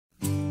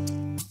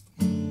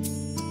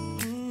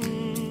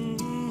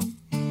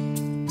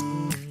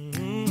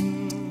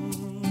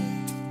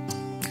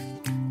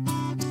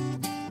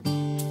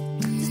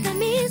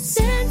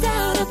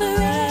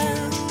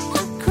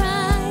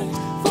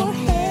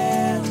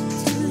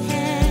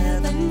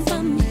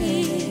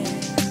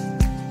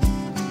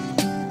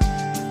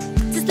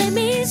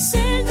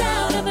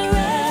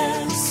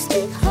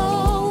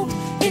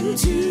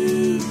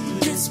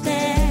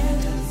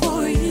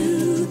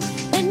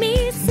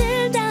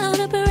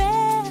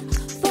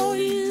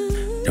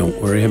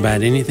worry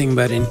about anything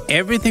but in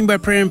everything by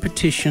prayer and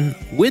petition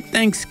with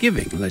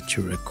thanksgiving. Let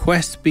your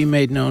requests be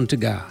made known to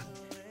God.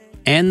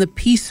 And the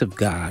peace of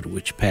God,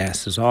 which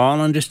passes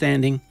all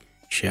understanding,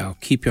 shall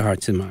keep your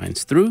hearts and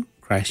minds through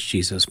Christ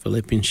Jesus.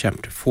 Philippians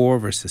chapter 4,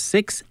 verses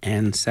 6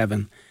 and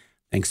 7.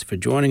 Thanks for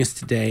joining us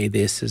today.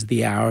 This is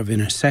the Hour of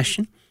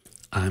Intercession.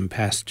 I'm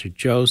Pastor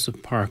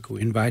Joseph Parker.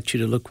 We invite you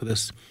to look with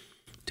us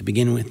to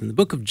begin with in the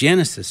book of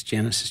Genesis,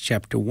 Genesis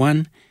chapter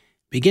 1,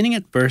 beginning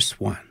at verse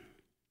 1.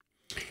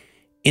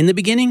 In the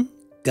beginning,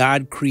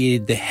 God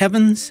created the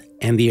heavens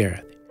and the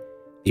earth.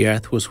 The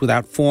earth was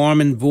without form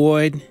and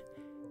void,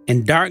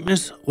 and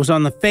darkness was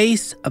on the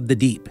face of the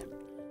deep.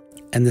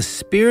 And the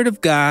Spirit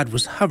of God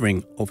was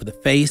hovering over the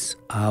face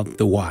of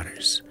the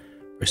waters.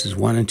 Verses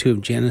 1 and 2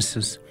 of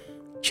Genesis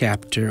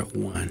chapter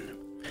 1.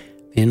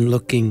 Then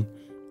looking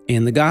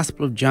in the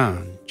Gospel of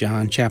John,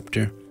 John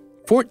chapter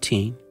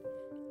 14,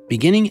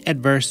 beginning at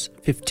verse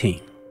 15.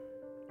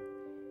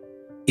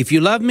 If you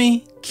love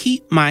me,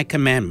 keep my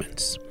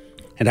commandments.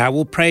 And I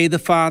will pray the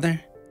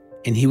Father,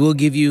 and he will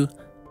give you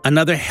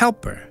another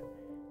helper,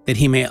 that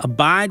he may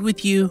abide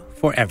with you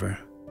forever,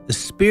 the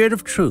Spirit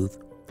of truth,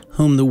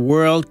 whom the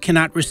world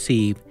cannot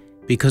receive,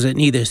 because it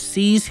neither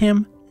sees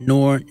him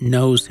nor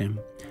knows him.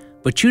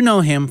 But you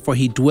know him, for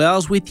he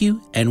dwells with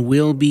you and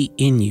will be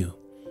in you.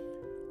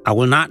 I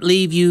will not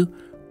leave you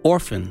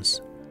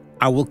orphans.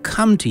 I will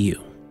come to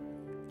you.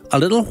 A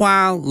little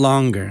while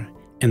longer,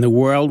 and the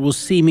world will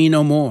see me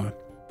no more,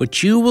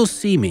 but you will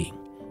see me.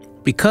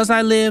 Because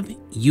I live,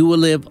 you will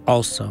live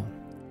also.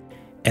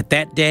 At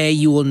that day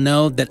you will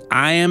know that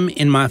I am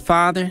in my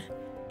Father,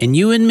 and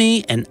you in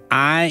me, and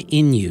I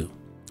in you.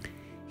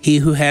 He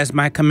who has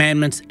my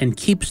commandments and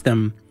keeps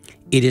them,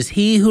 it is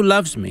he who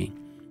loves me.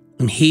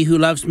 And he who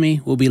loves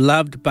me will be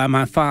loved by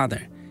my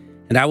Father,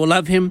 and I will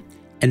love him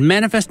and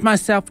manifest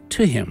myself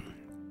to him.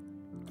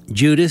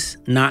 Judas,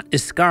 not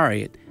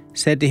Iscariot,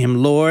 said to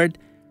him, Lord,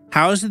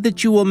 how is it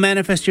that you will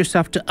manifest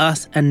yourself to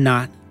us and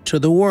not to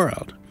the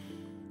world?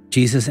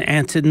 Jesus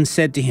answered and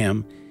said to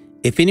him,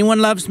 If anyone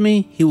loves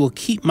me, he will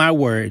keep my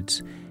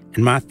words,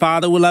 and my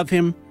Father will love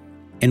him,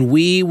 and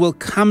we will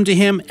come to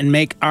him and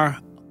make our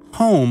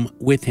home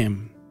with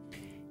him.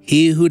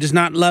 He who does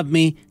not love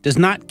me does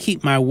not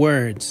keep my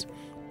words,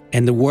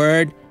 and the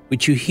word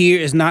which you hear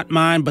is not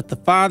mine, but the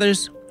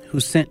Father's who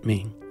sent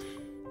me.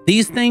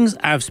 These things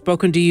I have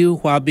spoken to you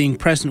while being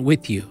present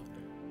with you.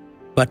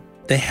 But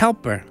the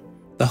Helper,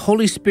 the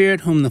Holy Spirit,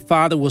 whom the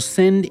Father will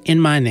send in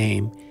my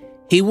name,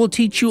 he will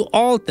teach you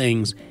all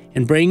things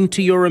and bring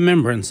to your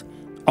remembrance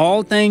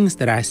all things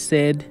that I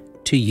said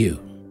to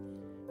you.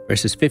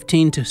 Verses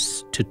 15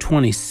 to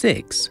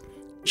 26,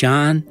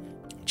 John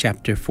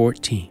chapter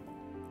 14.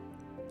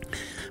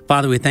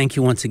 Father, we thank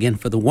you once again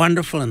for the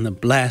wonderful and the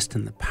blessed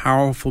and the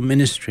powerful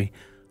ministry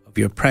of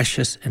your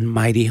precious and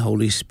mighty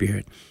Holy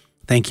Spirit.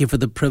 Thank you for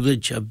the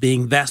privilege of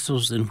being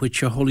vessels in which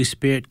your Holy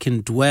Spirit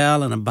can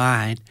dwell and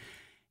abide,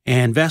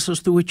 and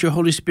vessels through which your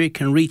Holy Spirit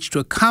can reach to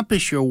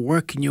accomplish your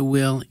work and your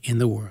will in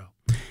the world.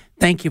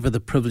 Thank you for the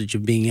privilege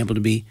of being able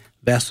to be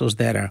vessels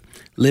that are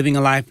living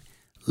a life,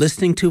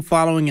 listening to,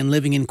 following, and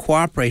living in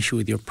cooperation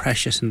with your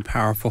precious and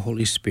powerful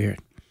Holy Spirit.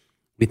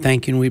 We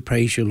thank you and we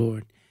praise you,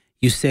 Lord.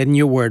 You said in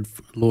your word,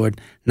 Lord,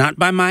 not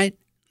by might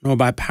nor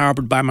by power,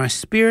 but by my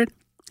Spirit,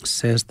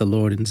 says the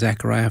Lord in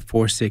Zechariah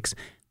 4:6.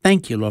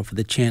 Thank you, Lord, for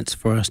the chance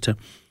for us to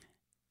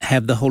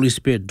have the Holy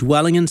Spirit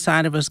dwelling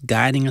inside of us,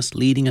 guiding us,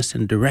 leading us,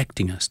 and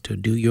directing us to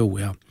do your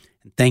will.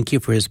 And thank you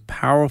for his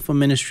powerful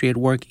ministry at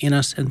work in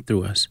us and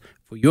through us.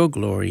 For your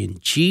glory, in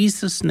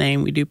Jesus'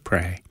 name we do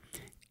pray.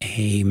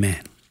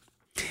 Amen.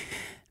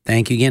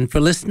 Thank you again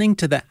for listening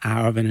to the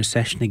Hour of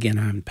Intercession. Again,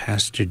 I'm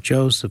Pastor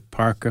Joseph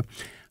Parker.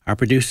 Our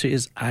producer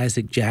is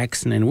Isaac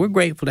Jackson, and we're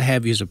grateful to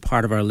have you as a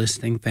part of our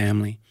listening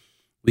family.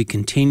 We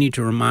continue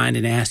to remind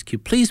and ask you,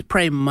 please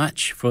pray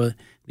much for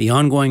the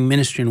ongoing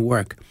ministry and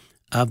work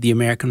of the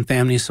American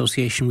Family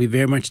Association. We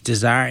very much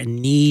desire and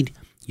need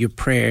your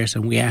prayers,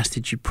 and we ask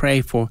that you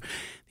pray for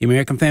the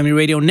American Family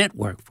Radio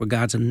Network, for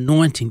God's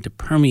anointing to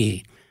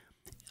permeate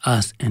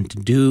us and to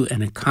do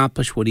and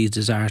accomplish what he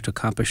desires to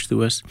accomplish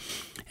through us.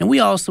 And we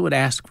also would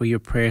ask for your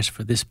prayers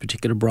for this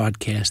particular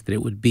broadcast, that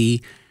it would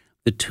be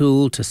the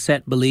tool to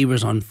set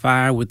believers on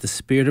fire with the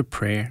spirit of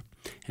prayer,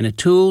 and a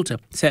tool to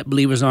set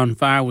believers on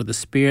fire with the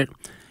spirit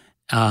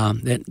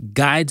that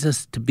guides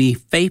us to be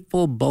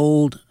faithful,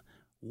 bold,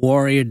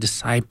 warrior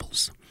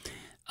disciples.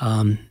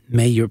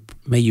 May you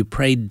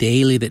pray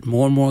daily that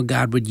more and more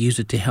God would use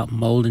it to help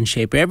mold and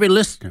shape every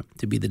listener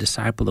to be the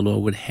disciple the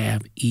Lord would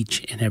have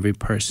each and every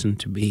person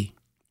to be.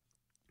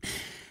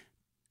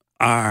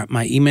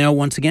 My email,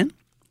 once again,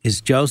 is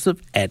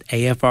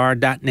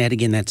joseph@afr.net.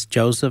 Again, that's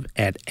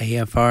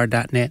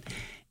joseph@afr.net.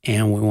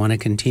 And we want to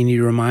continue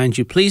to remind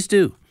you, please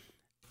do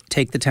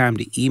take the time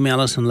to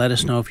email us and let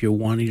us know if you're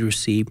wanting to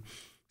receive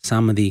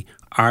some of the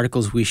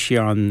articles we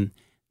share on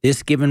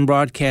this given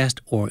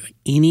broadcast or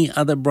any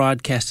other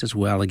broadcast as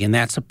well. Again,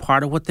 that's a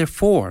part of what they're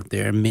for.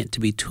 They're meant to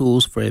be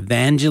tools for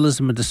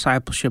evangelism and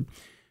discipleship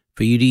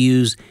for you to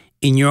use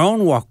in your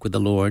own walk with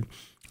the Lord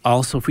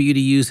also for you to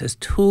use as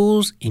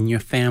tools in your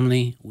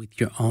family,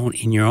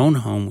 in your own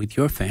home with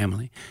your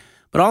family,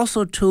 but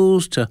also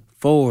tools to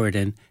forward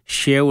and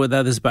share with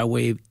others by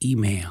way of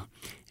email.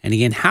 And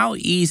again, how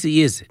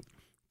easy is it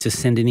to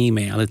send an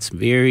email? It's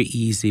very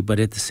easy, but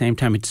at the same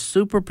time, it's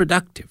super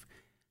productive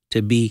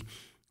to be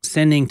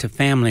sending to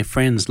family,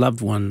 friends,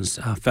 loved ones,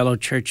 fellow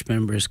church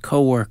members,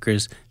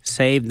 co-workers,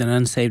 saved and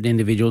unsaved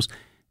individuals,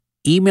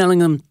 emailing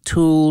them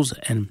tools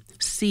and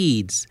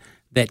seeds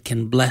that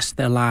can bless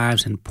their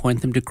lives and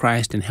point them to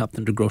Christ and help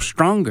them to grow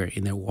stronger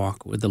in their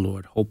walk with the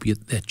Lord. Hope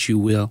that you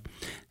will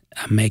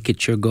make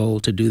it your goal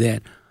to do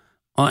that,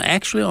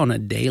 actually on a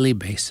daily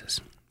basis.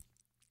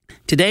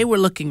 Today we're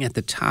looking at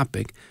the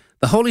topic,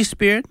 the Holy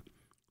Spirit,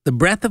 the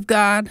breath of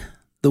God,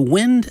 the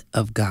wind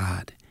of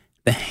God,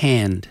 the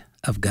hand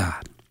of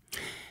God.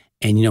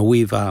 And,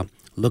 we've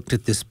looked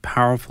at this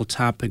powerful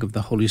topic of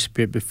the Holy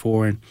Spirit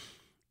before. And,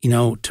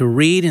 to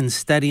read and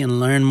study and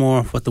learn more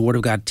of what the Word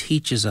of God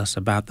teaches us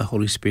about the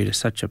Holy Spirit is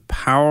such a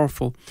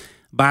powerful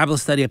Bible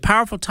study, a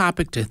powerful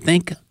topic to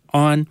think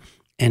on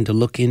and to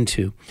look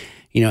into.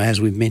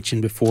 As we've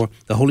mentioned before,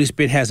 the Holy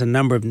Spirit has a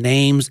number of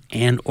names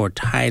and or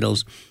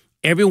titles,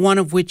 every one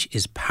of which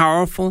is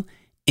powerful,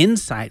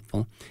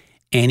 insightful,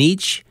 and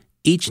each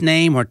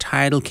name or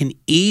title can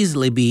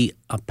easily be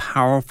a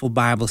powerful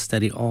Bible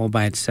study all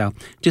by itself.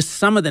 Just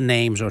some of the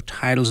names or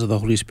titles of the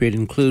Holy Spirit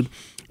include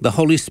the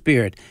Holy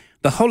Spirit,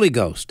 the Holy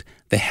Ghost,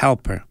 the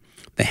Helper,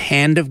 the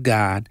Hand of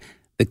God,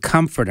 the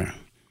Comforter,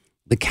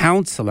 the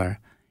Counselor.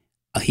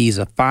 He's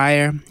a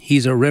fire,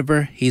 he's a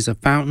river, he's a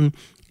fountain.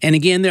 And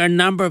again, there are a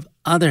number of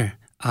other,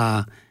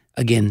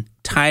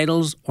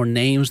 titles or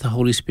names the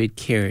Holy Spirit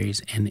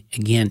carries. And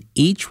again,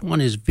 each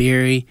one is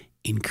very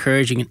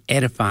encouraging and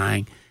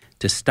edifying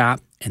to stop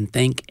and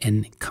think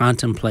and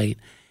contemplate.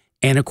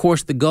 And of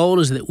course, the goal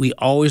is that we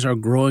always are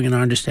growing in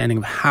our understanding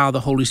of how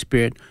the Holy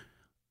Spirit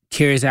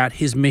carries out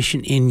his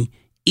mission in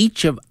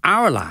each of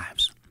our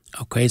lives.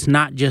 Okay, it's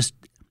not just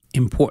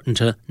important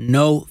to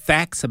know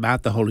facts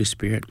about the Holy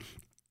Spirit.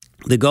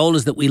 The goal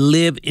is that we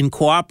live in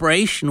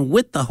cooperation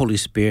with the Holy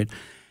Spirit,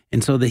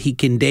 and so that he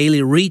can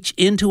daily reach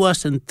into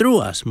us and through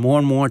us more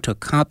and more to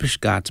accomplish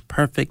God's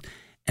perfect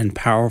and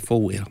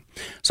powerful will.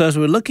 So as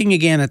we're looking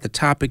again at the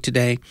topic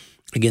today,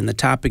 again, the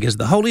topic is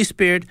the Holy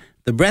Spirit,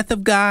 the breath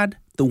of God,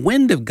 the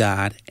wind of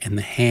God, and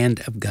the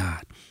hand of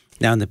God.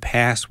 Now, in the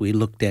past, we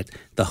looked at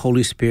the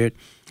Holy Spirit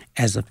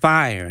as a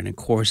fire, and of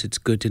course, it's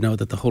good to know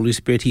that the Holy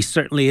Spirit, he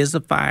certainly is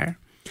a fire.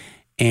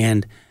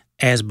 And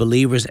as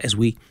believers, as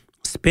we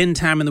spend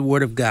time in the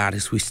Word of God,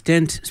 as we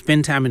spend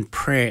time in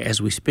prayer,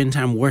 as we spend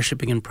time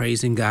worshiping and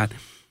praising God,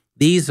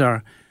 these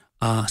are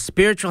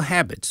spiritual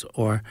habits,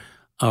 or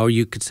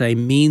you could say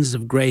means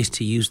of grace,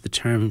 to use the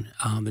term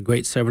the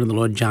great servant of the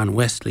Lord, John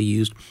Wesley,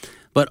 used.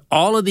 But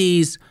all of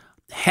these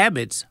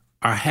habits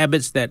are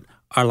habits that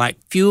are like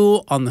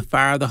fuel on the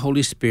fire of the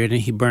Holy Spirit,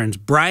 and he burns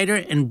brighter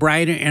and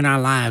brighter in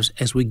our lives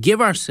as we give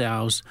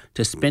ourselves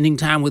to spending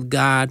time with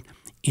God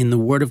in the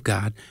Word of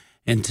God,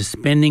 and to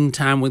spending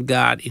time with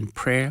God in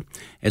prayer,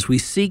 as we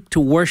seek to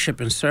worship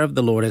and serve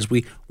the Lord, as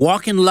we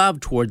walk in love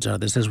towards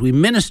others, as we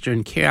minister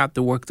and carry out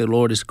the work the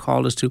Lord has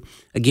called us to.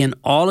 Again,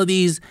 all of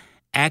these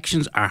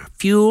actions are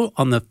fuel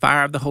on the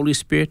fire of the Holy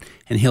Spirit,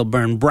 and he'll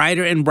burn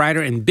brighter and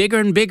brighter and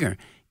bigger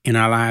in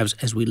our lives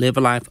as we live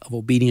a life of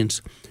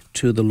obedience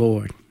to the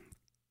Lord.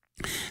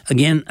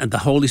 Again, the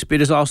Holy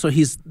Spirit is also,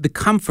 he's the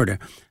comforter.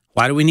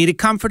 Why do we need a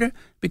comforter?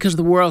 Because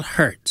the world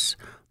hurts.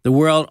 The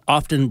world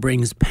often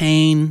brings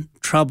pain,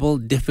 trouble,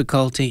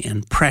 difficulty,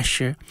 and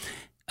pressure.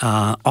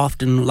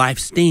 Often life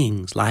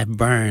stings, life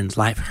burns,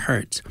 life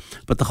hurts.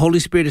 But the Holy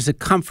Spirit is a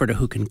comforter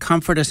who can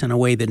comfort us in a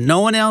way that no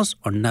one else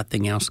or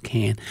nothing else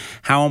can.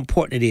 How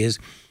important it is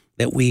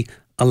that we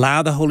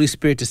allow the Holy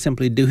Spirit to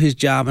simply do his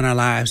job in our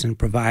lives and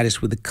provide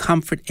us with the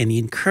comfort and the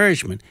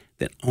encouragement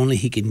that only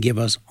he can give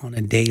us on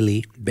a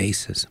daily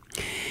basis.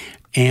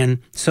 And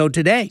so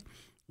today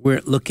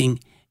we're looking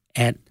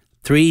at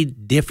three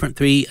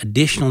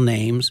additional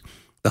names.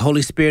 The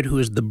Holy Spirit, who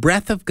is the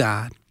breath of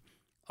God.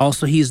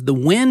 Also, he's the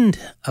wind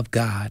of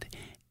God,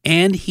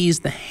 and he's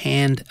the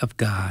hand of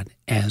God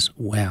as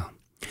well.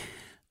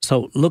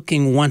 So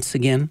looking once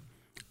again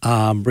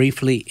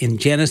briefly in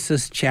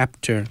Genesis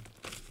chapter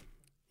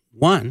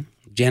 1,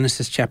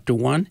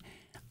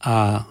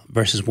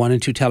 verses 1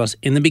 and 2 tell us,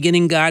 in the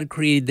beginning God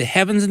created the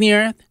heavens and the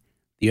earth.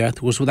 The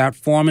earth was without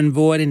form and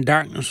void, and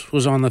darkness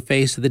was on the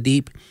face of the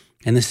deep,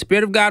 and the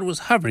Spirit of God was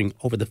hovering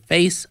over the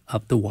face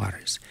of the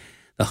waters.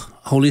 The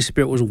Holy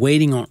Spirit was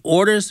waiting on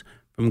orders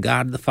from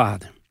God the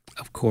Father,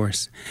 of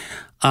course.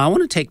 I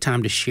want to take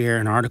time to share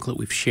an article that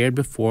we've shared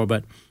before,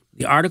 but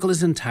the article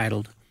is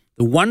entitled,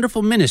 The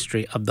Wonderful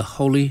Ministry of the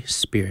Holy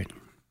Spirit.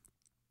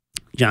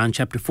 John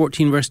chapter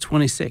 14, verse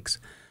 26.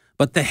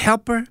 But the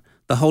Helper,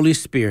 the Holy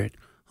Spirit,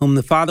 whom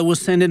the Father will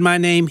send in my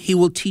name, he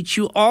will teach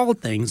you all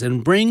things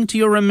and bring to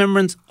your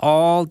remembrance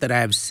all that I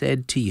have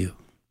said to you.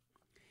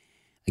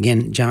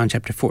 Again, John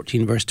chapter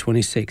 14, verse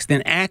 26.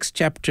 Then Acts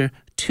chapter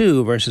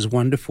 2, verses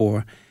 1 to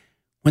 4.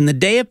 When the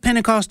day of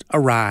Pentecost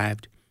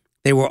arrived,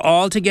 They were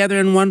all together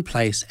in one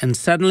place, and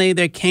suddenly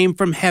there came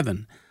from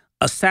heaven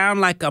a sound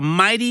like a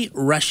mighty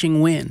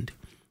rushing wind,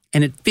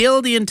 and it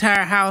filled the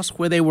entire house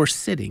where they were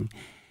sitting,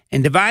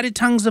 and divided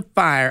tongues of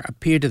fire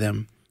appeared to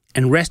them,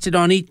 and rested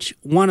on each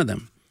one of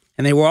them.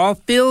 And they were all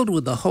filled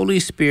with the Holy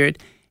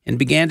Spirit, and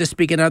began to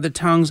speak in other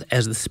tongues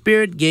as the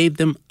Spirit gave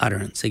them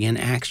utterance. Again,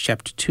 Acts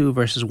chapter 2,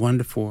 verses 1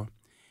 to 4.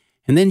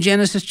 And then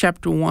Genesis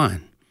chapter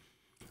 1.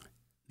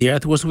 The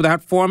earth was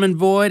without form and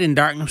void, and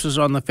darkness was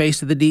on the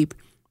face of the deep,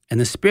 and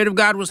the Spirit of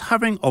God was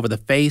hovering over the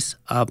face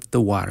of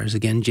the waters.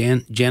 Again,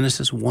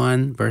 Genesis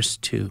 1, verse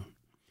 2.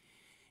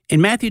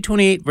 In Matthew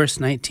 28, verse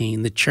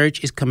 19, the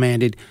church is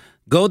commanded,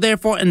 "Go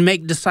therefore and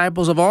make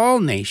disciples of all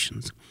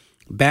nations,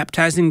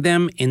 baptizing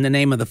them in the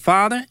name of the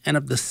Father and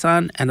of the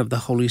Son and of the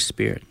Holy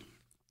Spirit."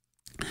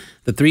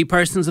 The three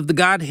persons of the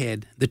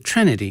Godhead, the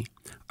Trinity,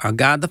 are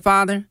God the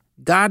Father,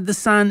 God the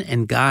Son,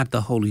 and God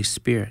the Holy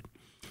Spirit.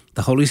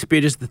 The Holy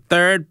Spirit is the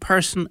third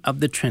person of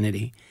the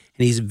Trinity,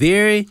 and He's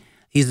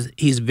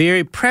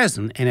very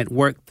present and at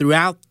work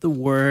throughout the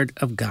Word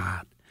of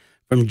God.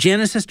 From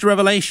Genesis to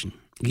Revelation,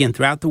 again,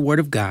 throughout the Word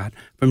of God,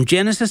 from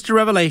Genesis to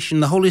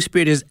Revelation, the Holy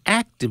Spirit is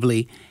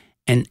actively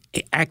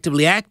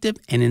active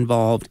and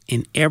involved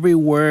in every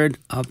word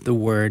of the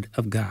Word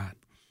of God.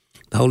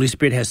 The Holy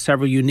Spirit has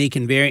several unique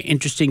and very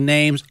interesting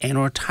names and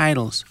or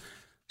titles.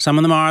 Some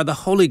of them are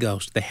the Holy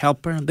Ghost, the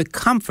Helper, the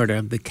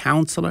Comforter, the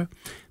Counselor,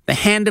 the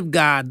Hand of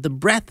God, the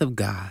Breath of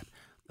God.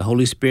 The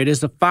Holy Spirit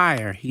is a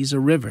fire. He's a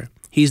river.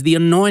 He's the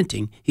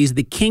anointing. He's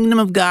the kingdom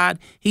of God.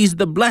 He's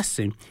the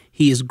blessing.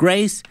 He is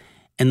grace,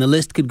 and the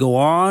list could go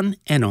on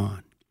and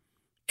on.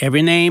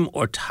 Every name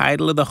or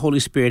title of the Holy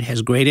Spirit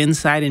has great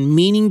insight and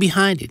meaning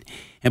behind it,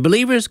 and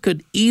believers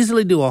could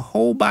easily do a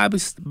whole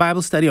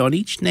Bible study on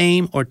each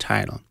name or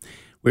title.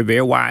 We're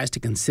very wise to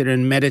consider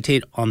and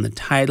meditate on the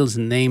titles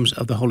and names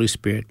of the Holy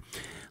Spirit.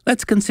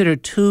 Let's consider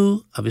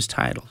two of his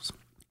titles.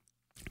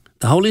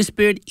 The Holy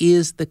Spirit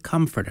is the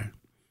Comforter.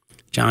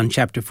 John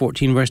chapter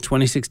 14, verse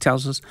 26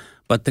 tells us,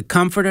 "But the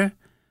Comforter,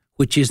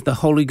 which is the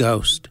Holy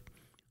Ghost,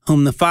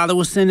 whom the Father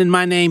will send in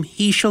my name,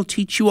 he shall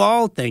teach you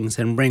all things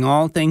and bring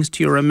all things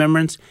to your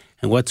remembrance,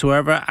 and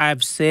whatsoever I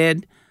have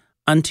said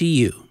unto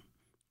you."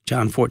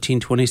 John 14,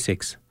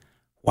 26.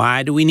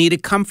 Why do we need a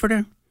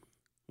comforter?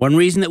 One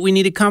reason that we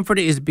need a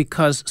comforter is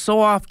because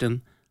so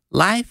often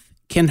life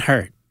can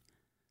hurt.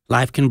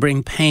 Life can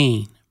bring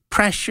pain,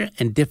 pressure,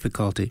 and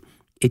difficulty.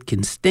 It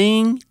can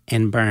sting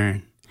and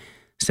burn.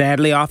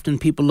 Sadly, often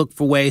people look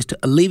for ways to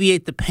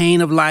alleviate the pain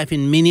of life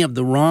in many of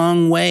the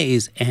wrong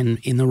ways and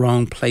in the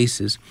wrong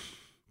places.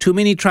 Too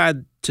many try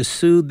to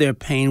soothe their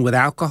pain with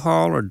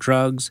alcohol or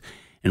drugs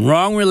and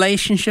wrong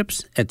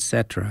relationships,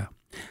 etc.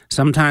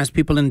 Sometimes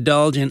people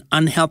indulge in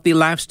unhealthy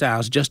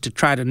lifestyles just to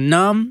try to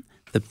numb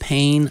the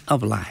pain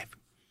of life.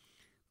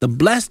 The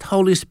blessed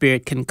Holy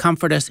Spirit can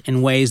comfort us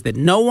in ways that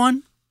no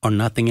one or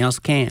nothing else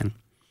can.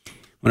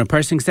 When a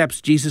person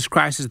accepts Jesus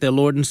Christ as their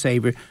Lord and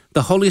Savior,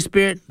 the Holy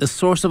Spirit, the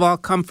source of all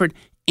comfort,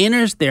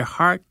 enters their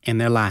heart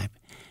and their life.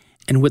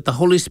 And with the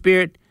Holy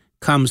Spirit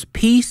comes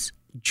peace,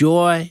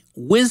 joy,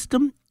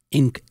 wisdom,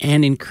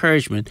 and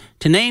encouragement,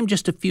 to name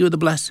just a few of the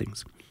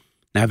blessings.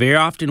 Now, very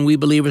often we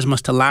believers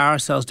must allow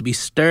ourselves to be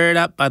stirred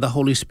up by the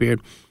Holy Spirit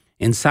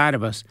inside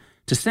of us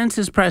to sense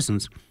His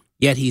presence,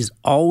 yet He's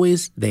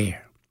always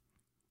there.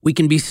 We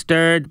can be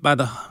stirred by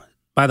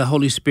the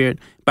Holy Spirit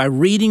by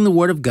reading the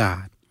Word of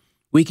God.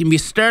 We can be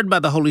stirred by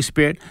the Holy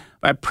Spirit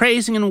by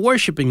praising and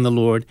worshiping the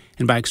Lord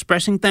and by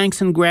expressing thanks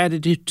and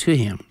gratitude to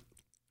Him,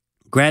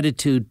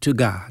 gratitude to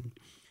God.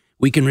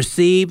 We can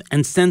receive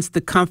and sense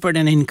the comfort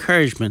and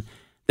encouragement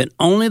that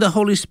only the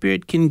Holy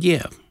Spirit can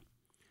give.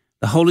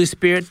 The Holy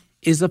Spirit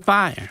is a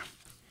fire.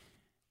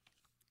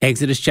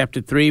 Exodus chapter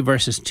 3,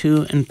 verses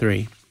 2 and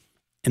 3.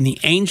 "And the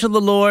angel of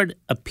the Lord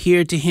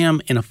appeared to him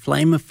in a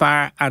flame of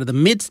fire out of the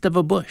midst of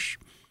a bush.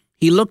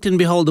 He looked, and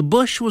behold, the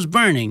bush was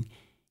burning,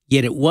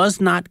 yet it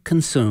was not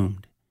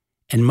consumed.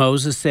 And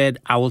Moses said,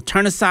 I will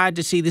turn aside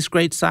to see this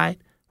great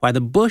sight, why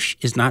the bush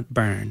is not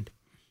burned."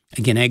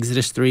 Again,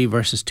 Exodus 3,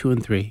 verses 2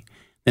 and 3.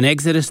 Then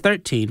Exodus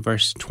 13,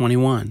 verse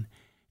 21.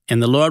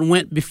 "And the Lord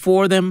went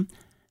before them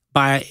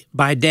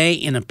by day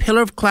in a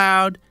pillar of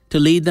cloud to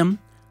lead them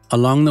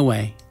along the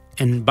way,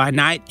 and by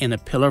night in a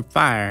pillar of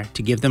fire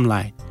to give them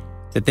light,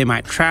 that they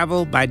might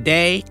travel by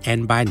day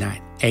and by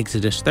night."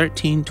 Exodus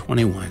 13,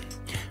 21.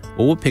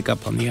 Well, we'll pick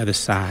up on the other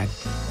side.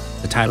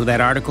 The title of that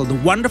article, "The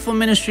Wonderful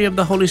Ministry of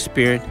the Holy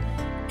Spirit."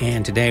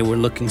 And today we're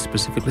looking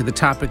specifically at the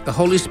topic, the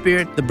Holy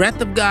Spirit, the breath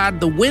of God,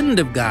 the wind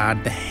of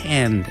God, the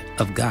hand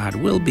of God.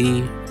 We'll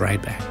be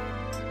right back.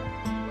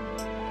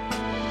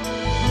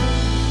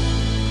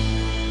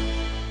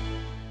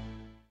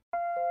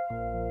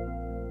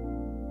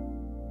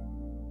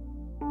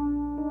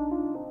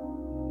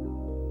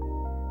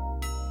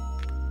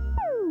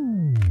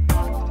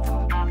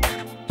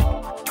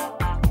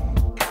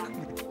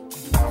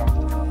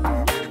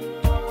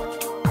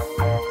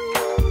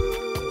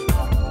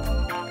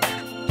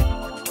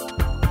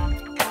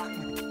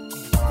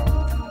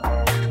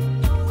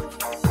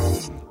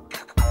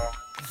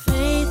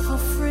 Faithful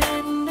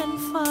friend and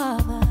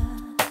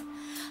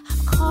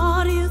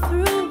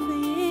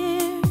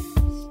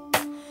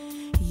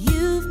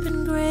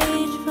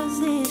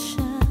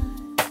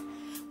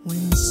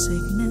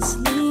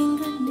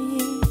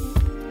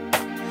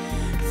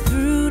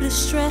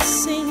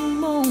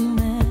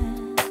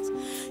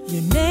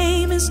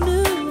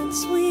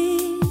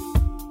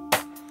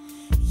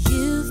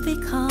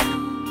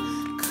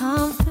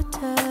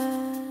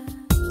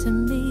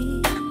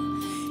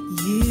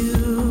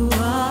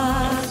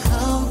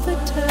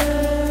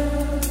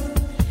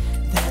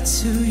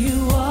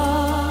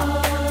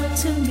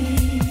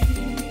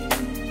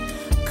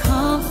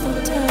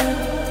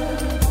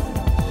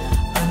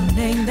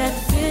that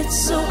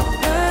fits so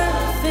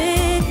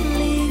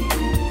perfectly,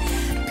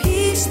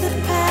 peace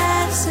that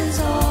passes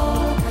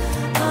all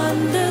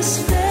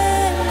understanding.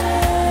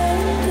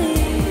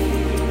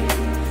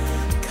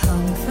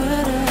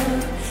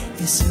 Comforter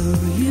is who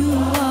you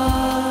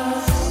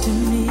are to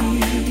me.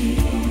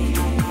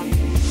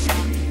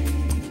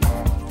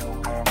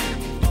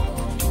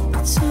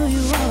 It's who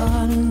you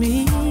are to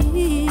me.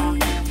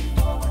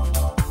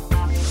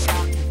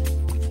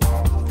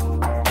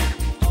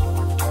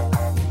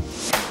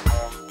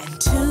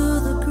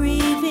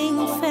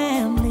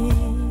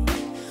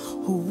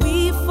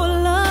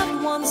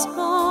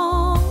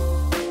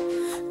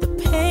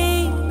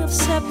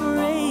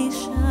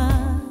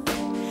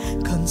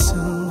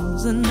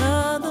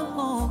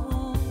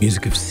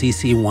 Music of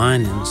C.C.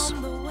 Winans.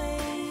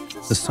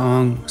 The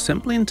song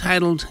simply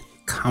entitled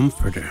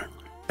Comforter.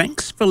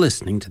 Thanks for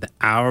listening to the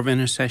Hour of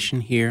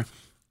Intercession here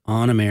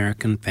on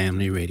American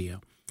Family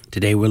Radio.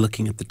 Today we're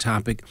looking at the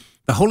topic,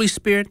 the Holy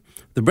Spirit,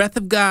 the breath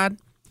of God,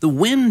 the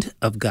wind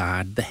of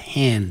God, the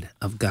hand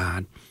of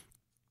God.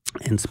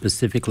 And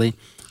specifically,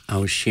 I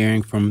was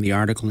sharing from the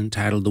article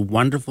entitled The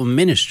Wonderful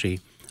Ministry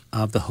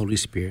of the Holy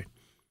Spirit,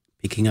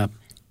 picking up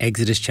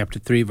Exodus chapter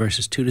 3,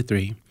 verses 2 to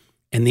 3.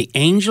 And the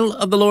angel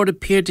of the Lord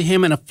appeared to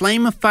him in a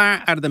flame of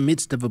fire out of the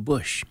midst of a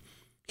bush.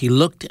 He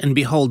looked, and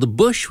behold, the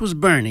bush was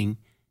burning,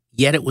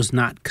 yet it was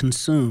not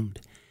consumed.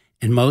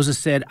 And Moses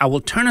said, I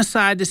will turn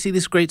aside to see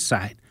this great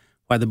sight,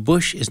 why the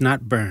bush is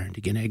not burned.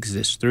 Again,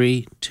 Exodus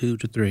 3, 2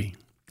 to 3.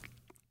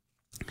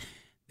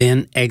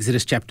 Then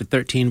Exodus chapter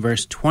 13,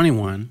 verse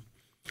 21.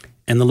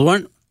 And the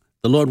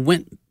Lord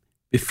went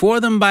before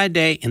them by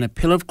day in a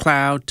pillar of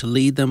cloud to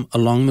lead them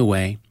along the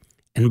way,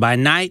 and by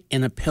night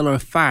in a pillar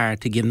of fire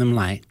to give them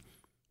light,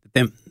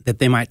 that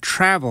they might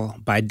travel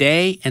by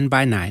day and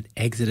by night.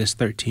 Exodus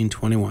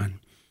 13:21.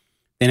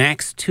 Then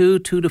Acts 2,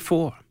 2 to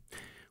 4.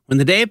 When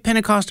the day of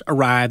Pentecost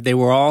arrived, they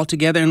were all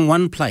together in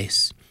one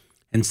place.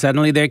 And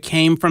suddenly there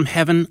came from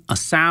heaven a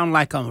sound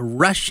like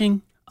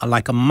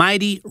a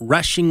mighty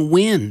rushing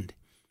wind.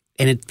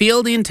 And it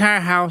filled the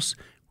entire house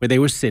where they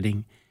were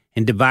sitting.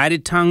 And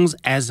divided tongues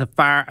as of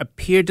fire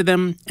appeared to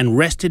them and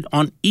rested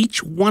on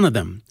each one of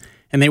them.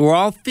 And they were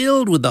all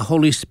filled with the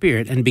Holy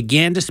Spirit and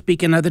began to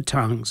speak in other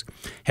tongues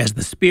as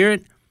the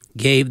Spirit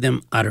gave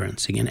them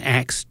utterance. Again,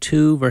 Acts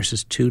 2,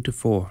 verses 2 to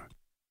 4.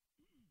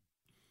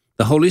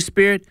 The Holy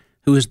Spirit,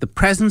 who is the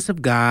presence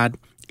of God,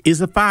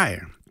 is a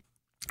fire,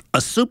 a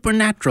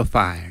supernatural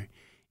fire.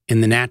 In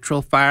the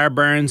natural, fire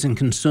burns and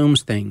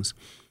consumes things.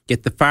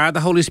 Yet the fire of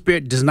the Holy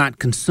Spirit does not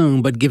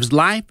consume, but gives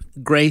life,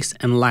 grace,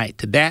 and light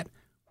to that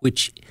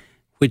which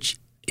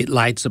it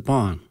lights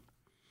upon.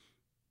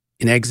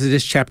 In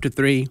Exodus chapter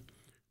 3,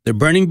 the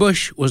burning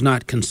bush was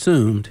not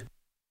consumed,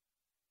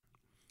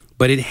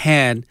 but it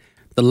had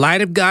the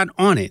light of God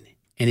on it,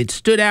 and it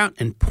stood out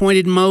and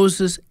pointed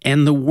Moses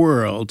and the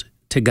world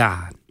to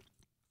God.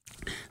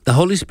 The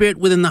Holy Spirit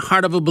within the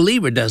heart of a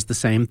believer does the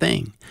same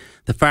thing.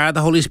 The fire of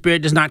the Holy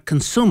Spirit does not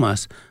consume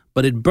us,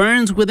 but it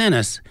burns within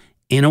us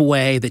in a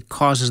way that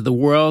causes the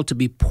world to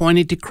be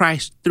pointed to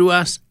Christ through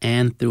us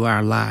and through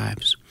our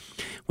lives.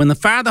 When the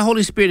fire of the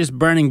Holy Spirit is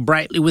burning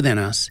brightly within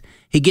us,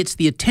 He gets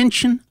the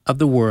attention of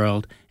the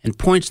world and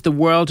points the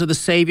world to the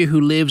Savior who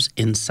lives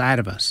inside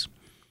of us.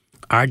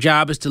 Our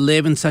job is to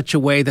live in such a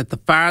way that the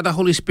fire of the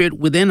Holy Spirit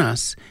within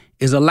us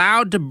is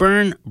allowed to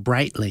burn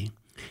brightly.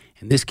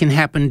 And this can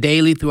happen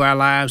daily through our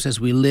lives as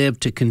we live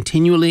to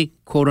continually,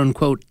 quote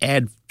unquote,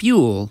 add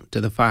fuel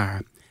to the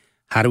fire.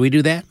 How do we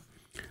do that?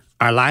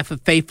 Our life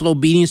of faithful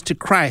obedience to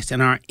Christ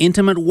and our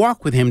intimate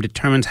walk with Him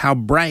determines how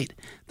bright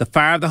the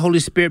fire of the Holy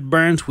Spirit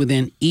burns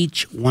within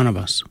each one of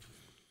us.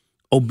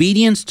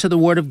 Obedience to the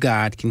Word of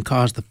God can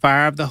cause the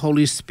fire of the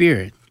Holy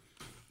Spirit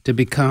to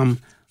become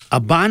a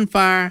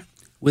bonfire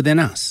within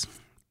us.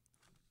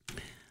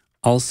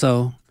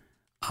 Also,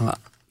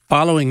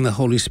 following the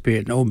Holy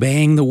Spirit and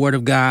obeying the Word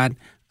of God,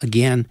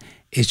 again,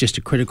 is just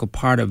a critical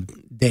part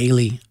of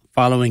daily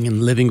following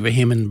and living for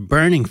Him and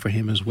burning for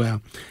Him as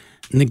well.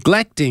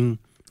 Neglecting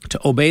to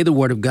obey the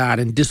Word of God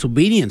and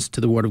disobedience to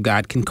the Word of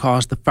God can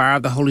cause the fire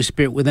of the Holy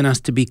Spirit within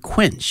us to be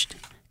quenched,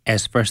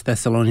 as 1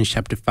 Thessalonians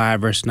chapter 5,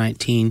 verse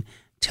 19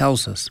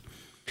 tells us.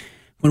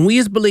 When we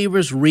as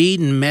believers read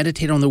and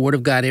meditate on the Word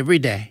of God every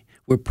day,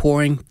 we're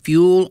pouring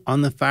fuel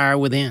on the fire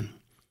within.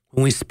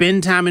 When we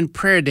spend time in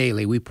prayer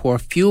daily, we pour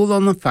fuel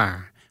on the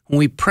fire. When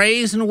we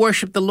praise and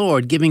worship the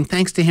Lord, giving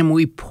thanks to Him,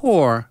 we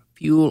pour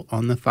fuel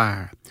on the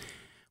fire.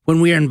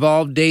 When we are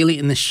involved daily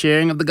in the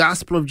sharing of the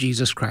gospel of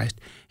Jesus Christ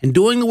and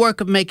doing the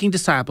work of making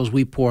disciples,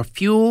 we pour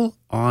fuel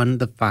on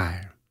the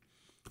fire.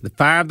 The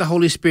fire of the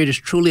Holy Spirit is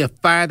truly a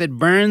fire that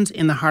burns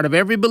in the heart of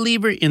every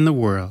believer in the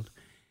world.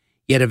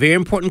 Yet a very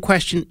important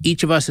question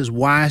each of us is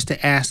wise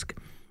to ask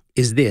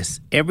is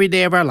this, every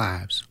day of our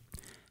lives: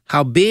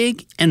 how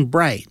big and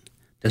bright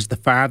does the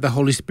fire of the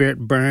Holy Spirit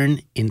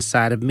burn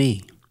inside of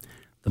me?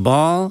 The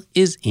ball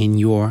is in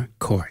your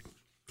court.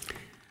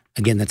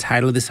 Again, the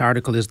title of this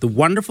article is The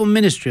Wonderful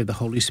Ministry of the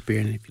Holy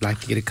Spirit. And if you'd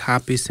like to get a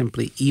copy,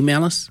 simply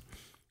email us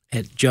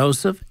at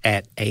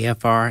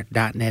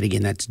joseph@afr.net.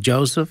 Again, that's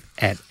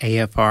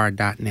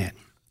joseph@afr.net.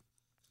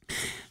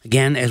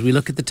 Again, as we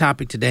look at the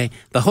topic today,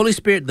 the Holy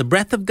Spirit, the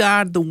breath of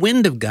God, the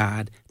wind of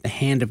God, the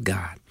hand of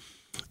God.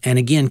 And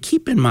again,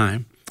 keep in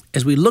mind,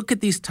 as we look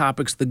at these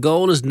topics, the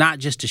goal is not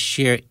just to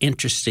share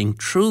interesting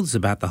truths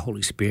about the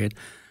Holy Spirit,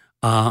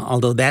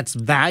 although that's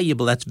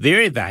valuable, that's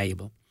very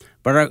valuable.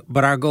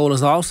 But our goal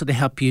is also to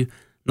help you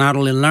not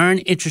only learn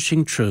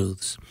interesting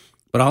truths,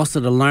 but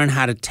also to learn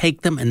how to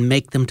take them and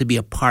make them to be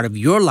a part of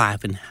your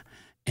life,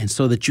 and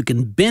so that you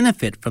can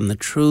benefit from the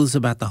truths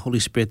about the Holy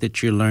Spirit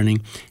that you're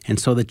learning, and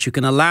so that you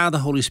can allow the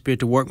Holy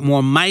Spirit to work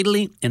more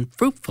mightily and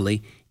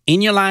fruitfully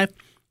in your life,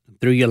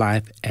 through your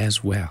life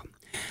as well.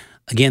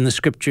 Again, the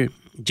scripture,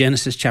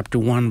 Genesis chapter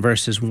 1,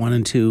 verses 1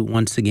 and 2,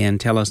 once again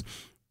tell us,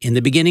 "In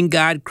the beginning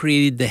God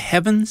created the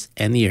heavens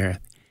and the earth.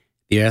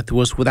 The earth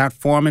was without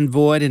form and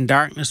void, and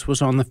darkness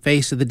was on the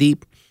face of the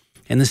deep,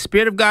 and the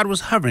Spirit of God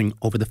was hovering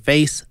over the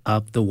face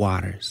of the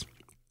waters."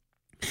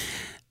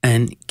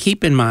 And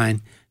keep in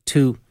mind,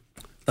 too,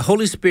 the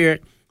Holy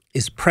Spirit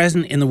is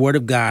present in the Word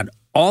of God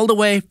all the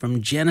way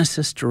from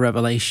Genesis to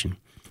Revelation.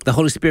 The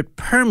Holy Spirit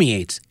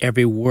permeates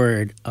every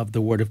word of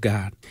the Word of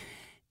God.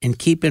 And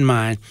keep in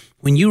mind,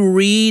 when you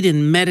read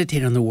and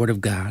meditate on the Word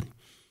of God,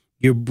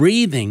 you're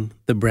breathing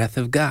the breath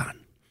of God.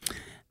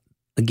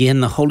 Again,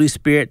 the Holy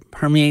Spirit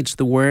permeates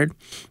the Word,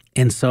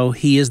 and so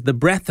He is the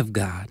breath of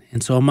God.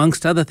 And so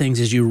amongst other things,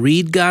 as you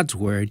read God's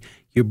Word,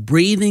 you're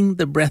breathing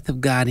the breath of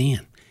God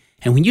in.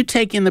 And when you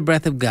take in the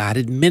breath of God,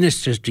 it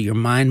ministers to your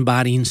mind,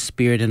 body, and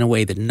spirit in a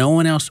way that no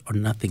one else or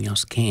nothing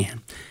else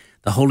can.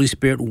 The Holy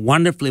Spirit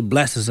wonderfully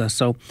blesses us.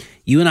 So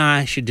you and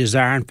I should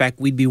desire, in fact,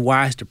 we'd be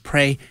wise to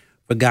pray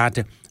for God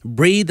to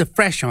breathe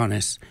afresh on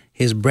us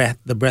His breath,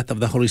 the breath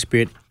of the Holy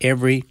Spirit,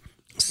 every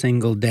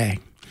single day.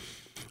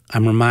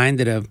 I'm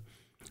reminded of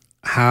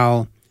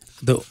how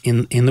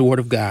in the Word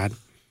of God,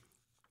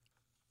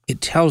 it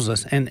tells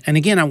us, and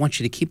again, I want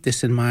you to keep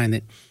this in mind,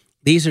 that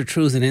these are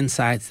truths and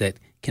insights that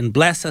can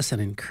bless us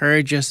and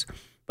encourage us,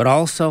 but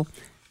also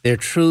they're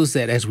truths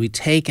that as we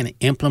take and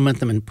implement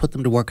them and put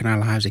them to work in our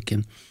lives, it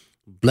can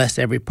bless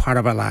every part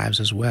of our lives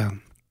as well.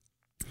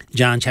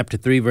 John chapter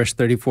 3, verse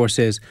 34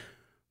 says,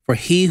 "For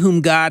he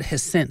whom God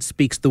has sent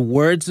speaks the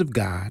words of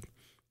God,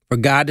 for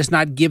God does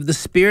not give the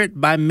Spirit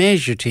by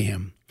measure to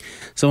him."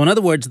 So in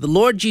other words, the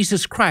Lord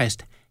Jesus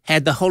Christ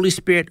had the Holy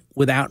Spirit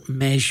without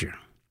measure.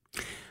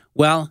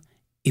 Well,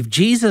 if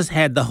Jesus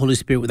had the Holy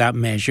Spirit without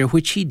measure,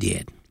 which He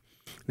did,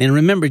 then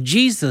remember,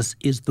 Jesus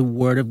is the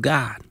Word of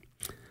God.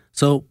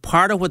 So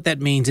part of what that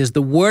means is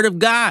the Word of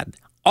God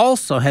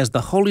also has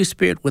the Holy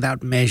Spirit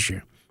without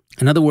measure.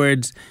 In other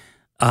words,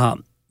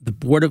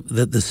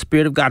 the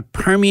Spirit of God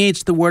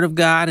permeates the Word of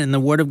God, and the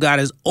Word of God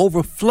is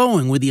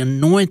overflowing with the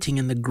anointing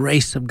and the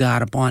grace of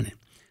God upon it.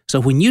 So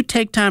when you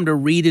take time to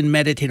read and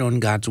meditate on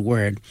God's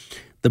Word,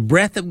 the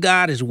breath of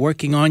God is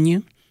working on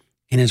you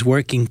and is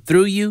working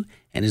through you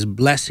and is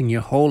blessing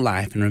your whole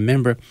life. And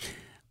remember,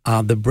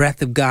 the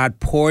breath of God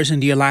pours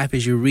into your life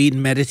as you read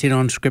and meditate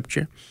on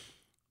Scripture.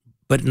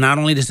 But not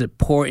only does it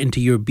pour into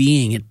your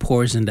being, it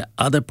pours into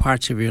other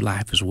parts of your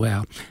life as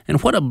well.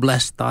 And what a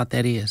blessed thought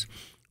that is,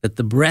 that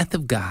the breath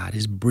of God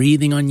is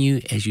breathing on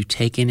you as you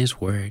take in His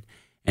Word,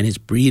 and it's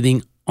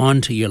breathing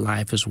onto your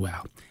life as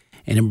well.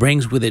 And it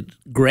brings with it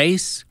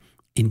grace,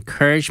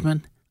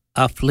 encouragement,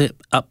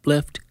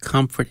 uplift,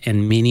 comfort,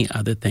 and many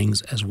other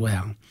things as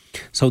well.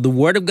 So the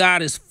Word of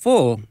God is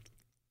full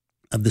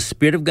of the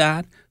Spirit of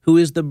God, who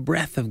is the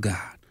breath of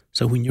God.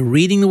 So when you're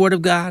reading the Word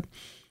of God,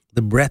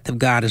 the breath of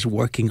God is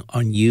working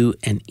on you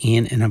and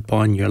in and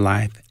upon your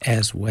life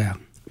as well.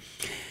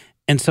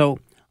 And so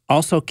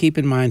also keep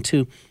in mind,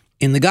 too,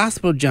 in the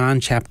Gospel of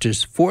John,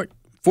 chapters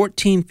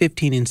 14,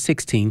 15, and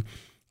 16,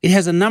 it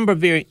has a number of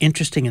very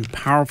interesting and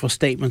powerful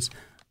statements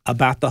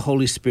about the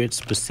Holy Spirit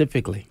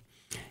specifically.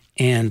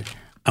 And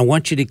I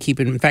want you to keep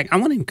it. In fact, I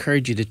want to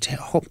encourage you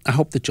to I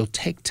hope that you'll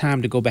take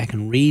time to go back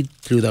and read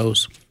through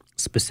those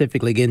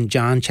specifically. Again,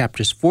 John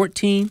chapters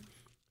 14,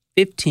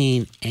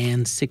 15,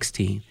 and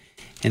 16.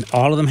 And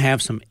all of them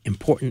have some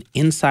important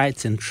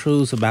insights and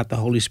truths about the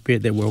Holy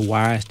Spirit that we're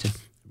wise to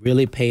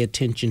really pay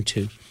attention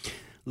to.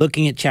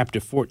 Looking at chapter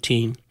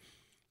 14,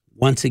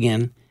 once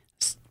again,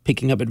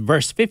 picking up at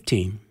verse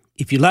 15.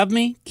 "If you love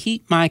me,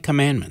 keep my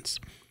commandments.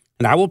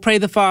 And I will pray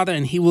the Father,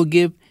 and He will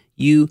give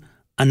you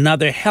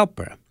another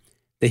helper,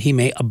 that He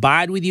may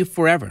abide with you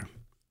forever.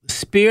 The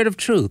Spirit of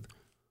truth,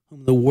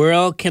 whom the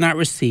world cannot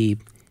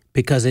receive,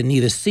 because it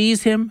neither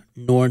sees Him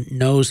nor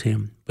knows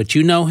Him. But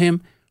you know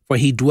Him, for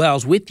He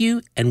dwells with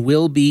you and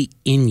will be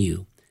in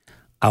you.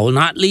 I will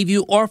not leave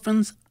you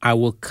orphans. I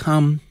will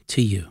come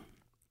to you."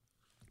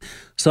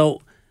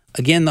 So,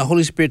 again, the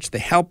Holy Spirit's the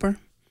helper.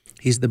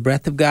 He's the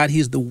breath of God.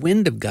 He's the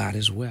wind of God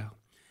as well.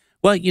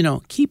 Well,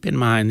 keep in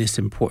mind this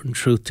important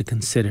truth to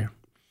consider.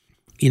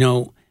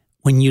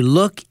 When you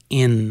look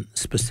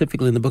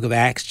specifically in the book of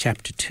Acts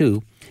chapter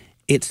 2,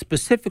 it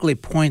specifically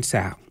points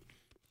out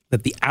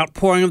that the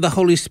outpouring of the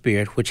Holy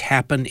Spirit, which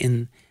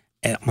happened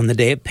on the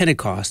day of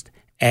Pentecost,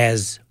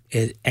 as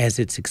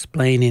it's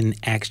explained in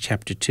Acts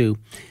chapter 2,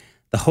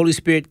 The Holy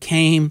Spirit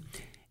came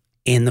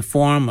in the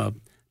form of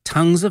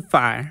tongues of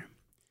fire,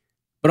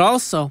 but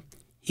also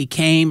he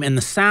came and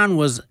the sound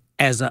was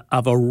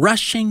of a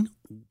rushing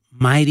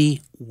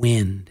mighty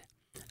wind.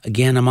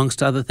 Again,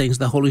 amongst other things,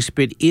 the Holy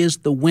Spirit is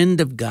the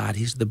wind of God.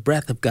 He's the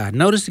breath of God.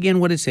 Notice again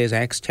what it says,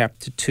 Acts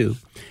chapter 2,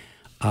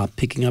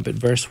 picking up at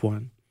verse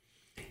 1.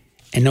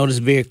 And notice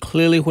very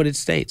clearly what it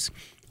states.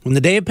 When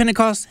the day of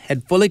Pentecost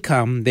had fully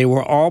come, they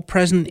were all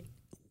present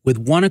with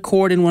one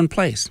accord in one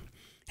place.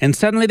 And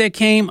suddenly there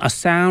came a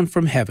sound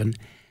from heaven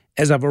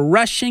as of a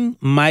rushing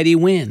mighty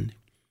wind,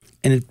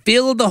 and it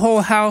filled the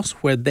whole house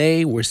where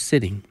they were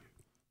sitting.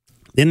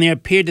 Then there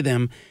appeared to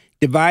them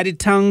divided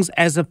tongues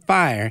as of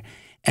fire,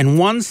 and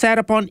one sat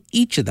upon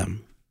each of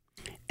them.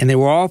 And they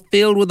were all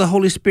filled with the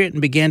Holy Spirit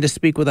and began to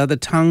speak with other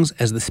tongues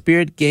as the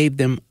Spirit gave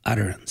them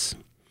utterance.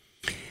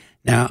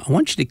 Now, I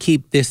want you to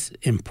keep this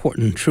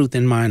important truth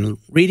in mind.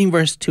 Reading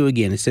verse 2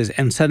 again, it says,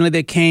 And suddenly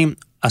there came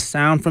a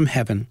sound from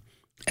heaven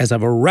as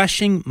of a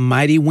rushing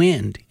mighty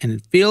wind, and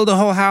it filled the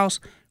whole house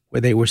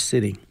where they were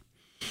sitting.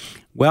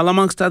 Well,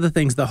 amongst other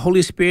things, the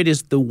Holy Spirit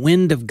is the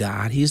wind of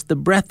God. He's the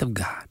breath of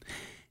God.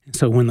 And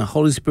so when the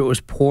Holy Spirit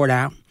was poured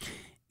out,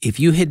 if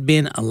you had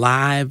been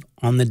alive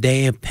on the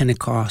day of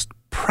Pentecost,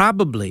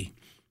 probably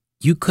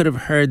you could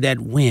have heard that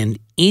wind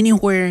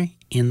anywhere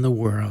in the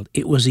world.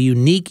 It was a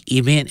unique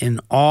event in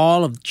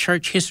all of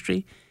church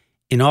history,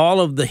 in all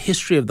of the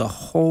history of the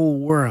whole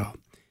world,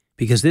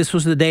 because this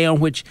was the day on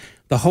which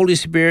the Holy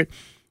Spirit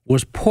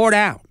was poured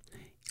out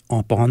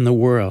upon the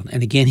world.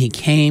 And again, he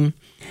came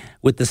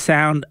with the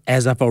sound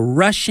as of a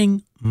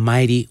rushing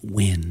mighty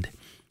wind.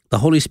 The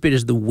Holy Spirit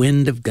is the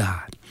wind of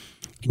God.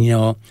 And, you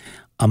know,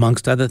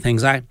 amongst other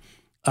things, I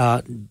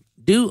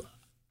do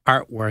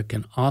artwork,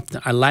 and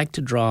often I like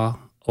to draw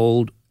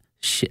old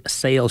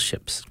sail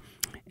ships.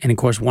 And, of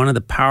course, one of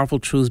the powerful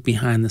truths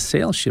behind the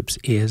sail ships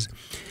is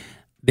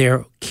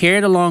they're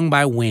carried along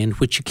by wind,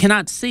 which you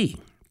cannot see.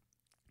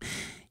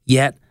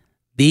 Yet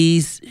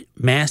these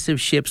massive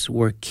ships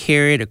were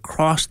carried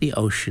across the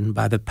ocean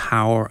by the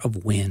power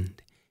of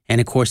wind.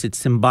 And, of course, it's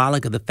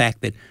symbolic of the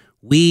fact that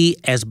we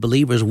as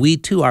believers, we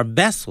too are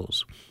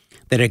vessels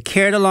that are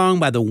carried along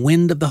by the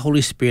wind of the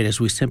Holy Spirit as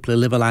we simply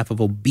live a life of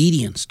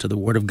obedience to the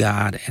Word of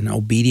God and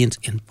obedience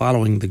in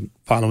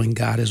following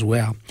God as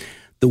well.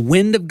 The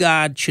wind of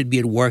God should be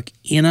at work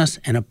in us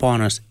and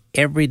upon us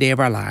every day of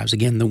our lives.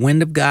 Again, the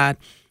wind of God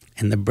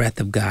and the breath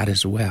of God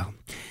as well.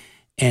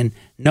 And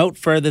note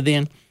further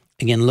then,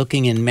 again,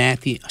 looking in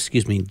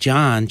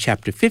John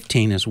chapter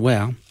 15 as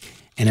well.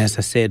 And as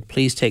I said,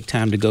 please take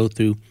time to go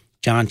through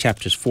John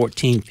chapters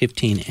 14,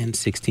 15, and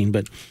 16.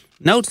 But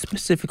note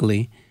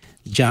specifically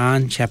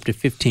John chapter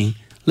 15.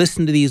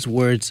 Listen to these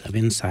words of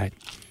insight.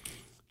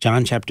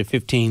 John chapter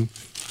 15,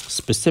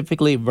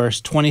 specifically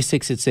verse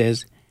 26, it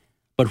says,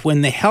 But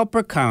when the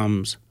Helper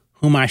comes,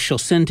 whom I shall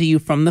send to you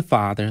from the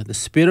Father, the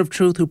Spirit of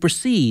truth who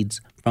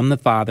proceeds from the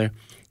Father,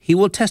 he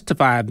will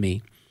testify of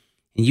me,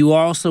 and you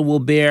also will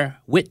bear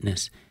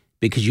witness,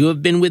 because you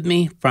have been with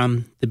me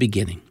from the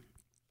beginning.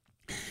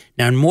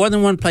 Now, in more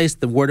than one place,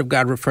 the Word of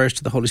God refers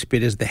to the Holy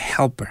Spirit as the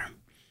Helper.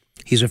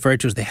 He's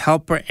referred to as the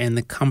Helper and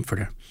the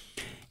Comforter.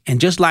 And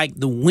just like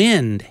the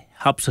wind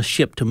helps a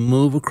ship to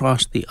move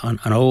across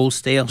an old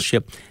sail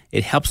ship,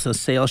 it helps a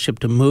sail ship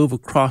to move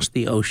across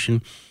the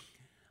ocean.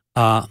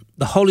 The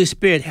Holy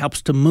Spirit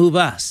helps to move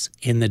us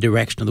in the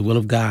direction of the will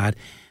of God.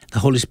 The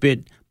Holy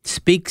Spirit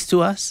speaks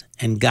to us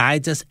and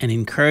guides us and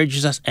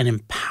encourages us and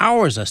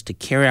empowers us to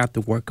carry out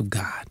the work of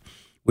God.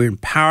 We're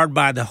empowered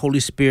by the Holy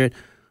Spirit,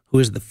 who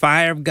is the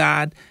fire of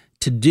God,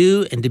 to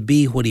do and to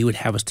be what he would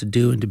have us to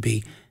do and to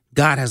be.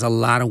 God has a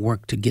lot of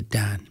work to get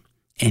done,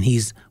 and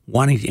he's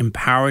wanting to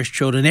empower his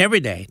children every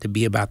day to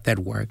be about that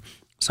work.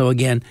 So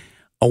again,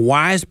 a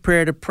wise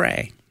prayer to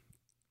pray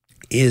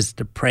is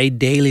to pray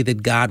daily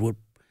that God would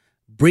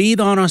breathe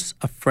on us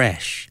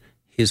afresh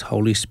his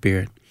Holy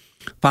Spirit.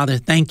 Father,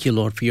 thank you,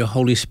 Lord, for your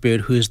Holy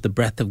Spirit, who is the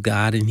breath of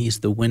God, and he's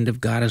the wind of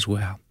God as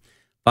well.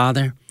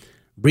 Father,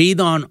 breathe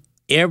on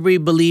every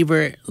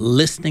believer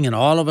listening and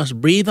all of us.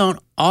 Breathe on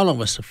all of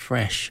us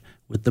afresh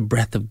with the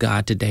breath of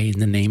God today in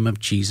the name of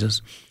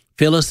Jesus.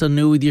 Fill us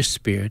anew with your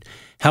Spirit.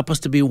 Help us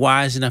to be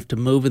wise enough to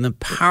move in the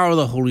power of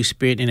the Holy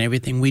Spirit in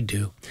everything we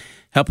do.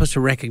 Help us to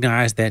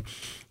recognize that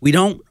we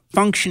don't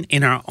function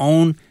in our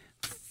own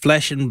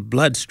flesh and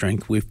blood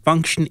strength. We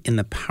function in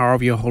the power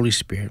of your Holy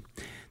Spirit.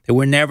 That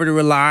we're never to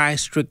rely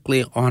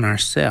strictly on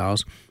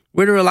ourselves.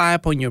 We're to rely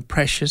upon your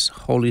precious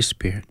Holy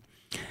Spirit.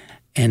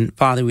 And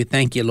Father, we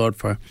thank you, Lord,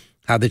 for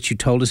how that you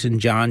told us in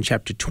John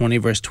chapter 20,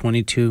 verse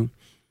 22.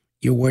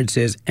 Your word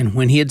says, And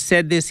when he had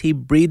said this, he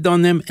breathed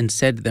on them and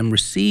said to them,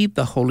 Receive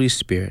the Holy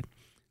Spirit.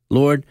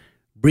 Lord,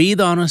 breathe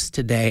on us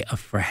today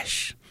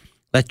afresh.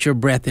 Let your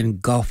breath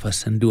engulf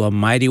us and do a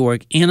mighty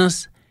work in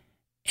us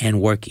and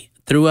work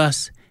through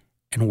us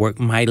and work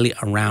mightily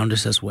around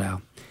us as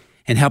well.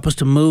 And help us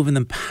to move in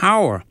the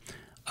power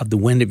of the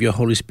wind of your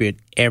Holy Spirit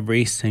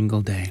every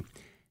single day.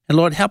 And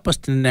Lord, help us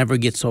to never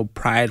get so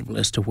prideful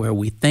as to where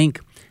we think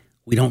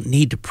we don't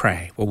need to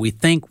pray, where we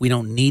think we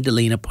don't need to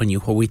lean upon you,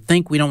 where we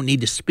think we don't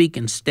need to speak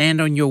and stand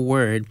on your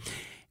word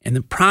and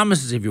the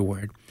promises of your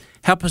word.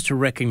 Help us to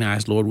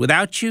recognize, Lord,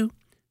 without you,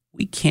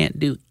 we can't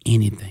do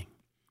anything.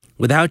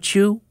 Without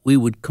you, we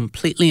would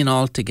completely and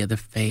altogether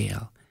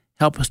fail.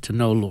 Help us to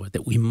know, Lord,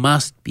 that we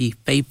must be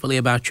faithfully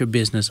about your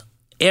business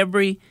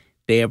every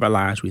day of our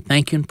lives. We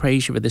thank you and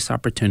praise you for this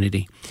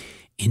opportunity.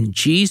 In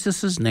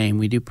Jesus' name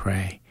we do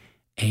pray.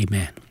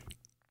 Amen.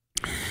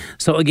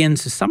 So again,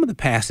 some of the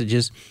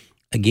passages,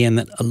 again,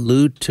 that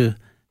allude to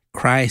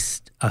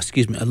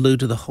allude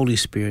to the Holy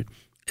Spirit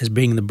as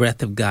being the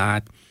breath of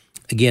God.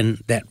 Again,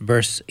 that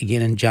verse,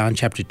 again, in John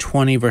chapter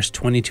 20, verse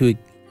 22,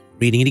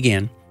 reading it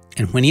again.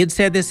 And when he had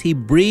said this, he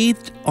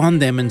breathed on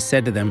them and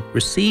said to them,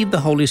 receive the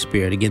Holy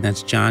Spirit. Again,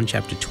 that's John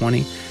chapter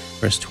 20,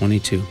 verse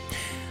 22.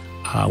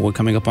 We're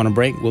coming up on a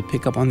break. We'll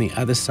pick up on the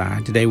other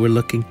side. Today we're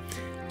looking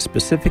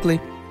specifically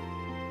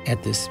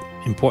at this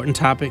important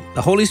topic,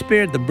 the Holy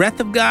Spirit, the breath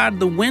of God,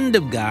 the wind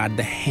of God,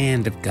 the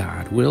hand of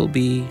God. We'll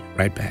be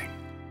right back.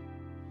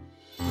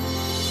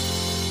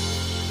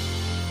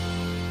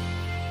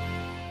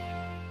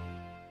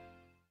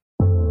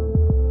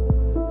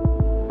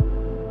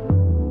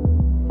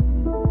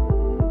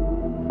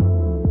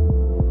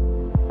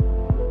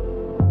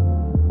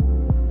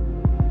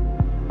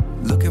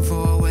 Looking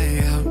for a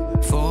way out.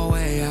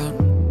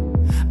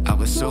 I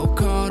was so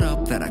caught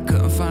up that I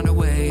couldn't find a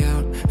way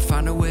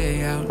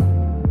out.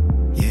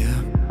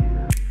 Yeah.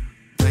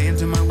 Playing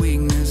to my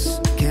weakness.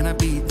 Can I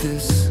beat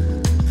this?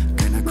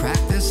 Can I crack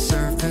this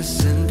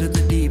surface into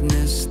the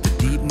deepness?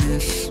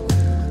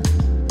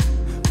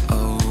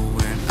 Oh,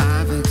 when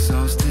I've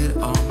exhausted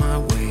all my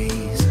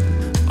ways,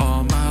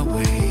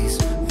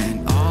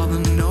 and all the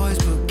noise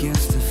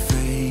begins to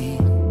fade.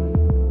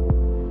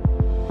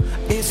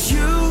 It's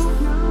you.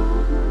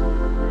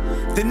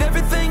 Then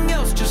everything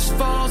else just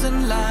falls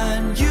in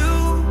line. You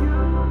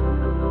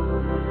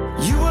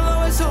will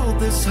always hold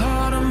this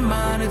heart of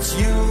mine. It's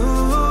you,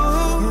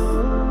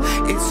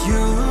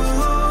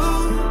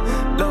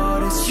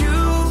 Lord, it's you.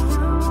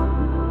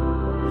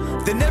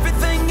 Then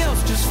everything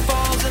else just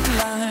falls in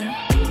line.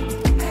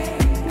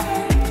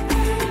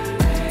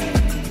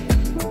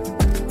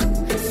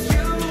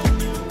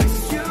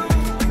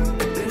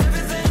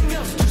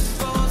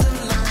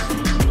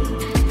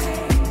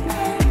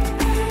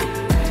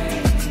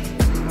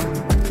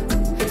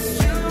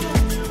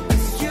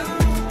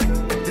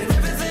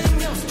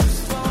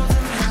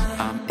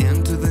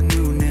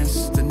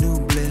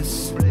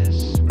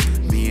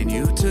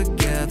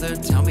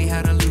 Tell me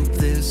how to loop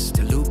this,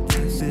 to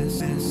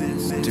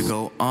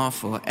go on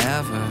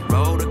forever.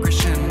 Roll a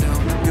crescendo,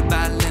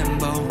 goodbye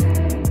limbo,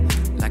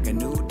 like a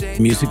new day.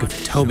 Music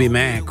of Toby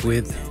Mac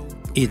with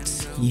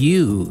It's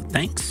You.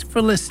 Thanks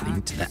for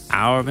listening to the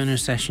Hour of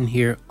Intercession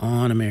here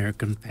on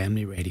American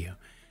Family Radio.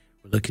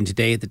 We're looking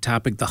today at the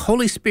topic, the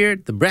Holy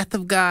Spirit, the breath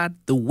of God,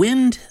 the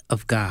wind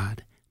of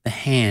God, the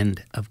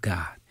hand of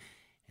God.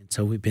 And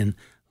so we've been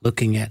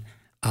looking at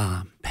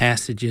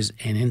passages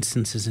and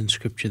instances in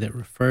Scripture that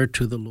refer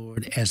to the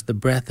Lord as the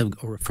breath of,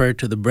 or refer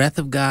to the breath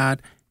of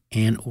God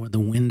and or the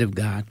wind of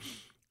God.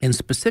 And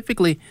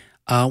specifically,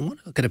 I want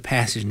to look at a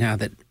passage now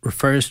that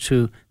refers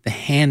to the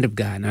hand of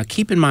God. Now,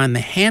 keep in mind,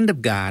 the hand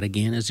of God,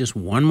 again, is just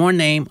one more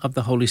name of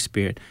the Holy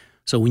Spirit.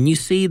 So when you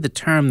see the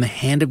term the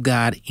hand of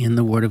God in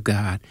the Word of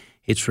God,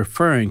 it's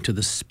referring to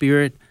the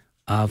Spirit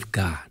of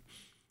God.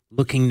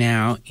 Looking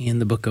now in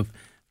the book of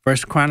 1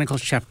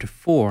 Chronicles chapter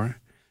 4,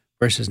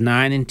 verses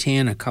 9 and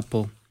 10, a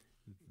couple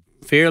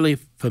fairly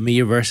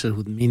familiar verses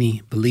with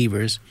many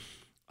believers.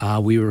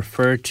 We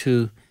refer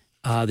to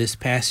this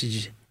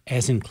passage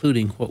as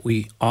including what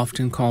we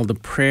often call the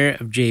prayer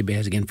of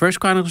Jabez. Again, 1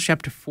 Chronicles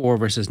chapter 4,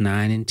 verses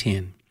 9 and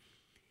 10.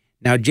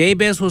 Now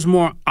Jabez was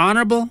more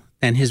honorable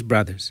than his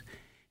brothers,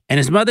 and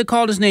his mother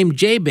called his name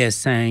Jabez,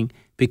 saying,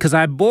 because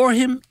I bore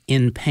him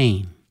in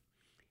pain.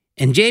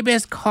 And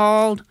Jabez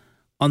called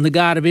on the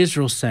God of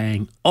Israel,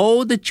 saying,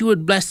 oh, that you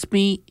would bless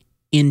me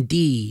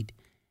indeed,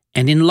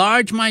 and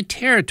enlarge my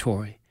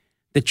territory,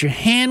 that your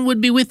hand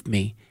would be with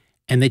me,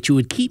 and that you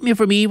would keep me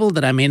from evil,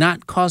 that I may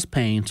not cause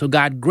pain. So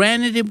God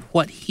granted him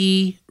what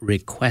he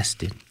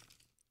requested.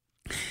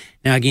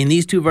 Now again,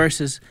 these two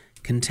verses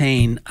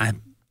contain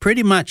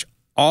pretty much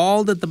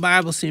all that the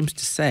Bible seems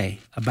to say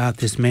about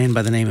this man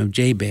by the name of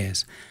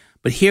Jabez.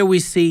 But here we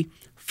see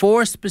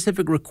 4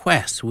 specific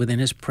requests within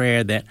his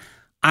prayer that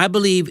I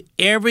believe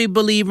every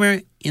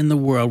believer in the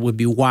world would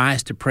be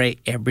wise to pray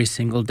every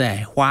single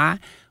day. Why?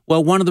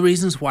 Well, one of the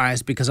reasons why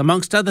is because,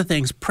 amongst other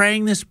things,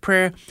 praying this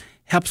prayer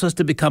helps us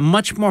to become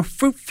much more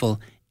fruitful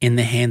in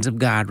the hands of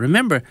God.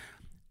 Remember,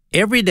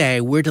 every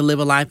day we're to live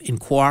a life in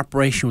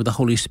cooperation with the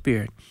Holy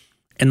Spirit.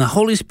 And the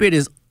Holy Spirit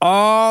is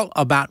all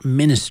about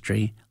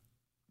ministry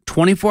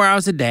 24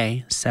 hours a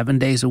day, 7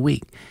 days a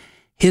week.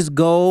 His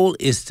goal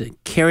is to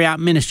carry out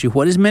ministry.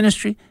 What is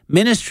ministry?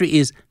 Ministry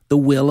is the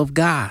will of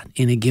God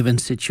in a given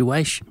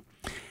situation.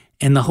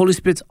 And the Holy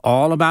Spirit's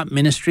all about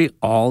ministry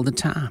all the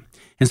time.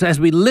 And so as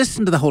we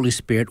listen to the Holy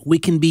Spirit, we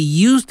can be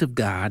used of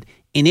God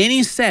in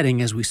any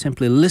setting as we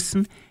simply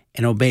listen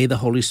and obey the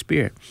Holy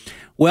Spirit.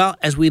 Well,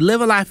 as we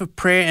live a life of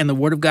prayer and the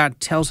Word of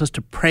God tells us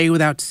to pray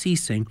without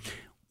ceasing,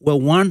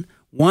 well, one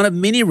of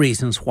many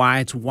reasons why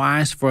it's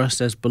wise for us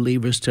as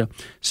believers to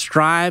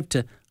strive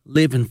to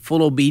live in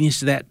full obedience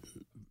to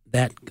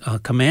that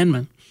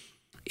commandment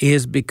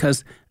is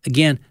because,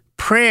 again,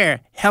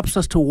 prayer helps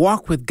us to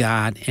walk with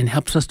God and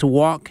helps us to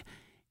walk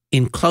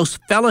in close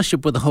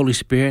fellowship with the Holy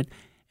Spirit,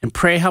 and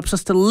prayer helps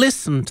us to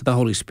listen to the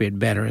Holy Spirit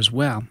better as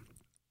well.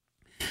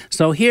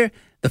 So here,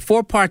 the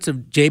 4 parts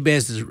of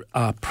Jabez's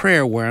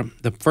prayer were,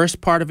 the first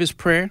part of his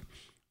prayer,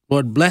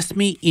 Lord, bless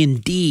me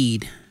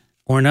indeed.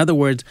 Or in other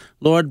words,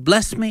 Lord,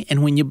 bless me,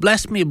 and when you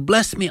bless me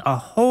a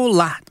whole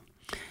lot.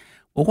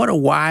 Well, what a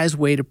wise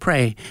way to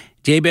pray.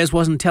 Jabez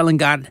wasn't telling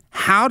God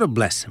how to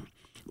bless him,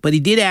 but he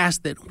did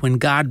ask that when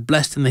God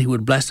blessed him, that he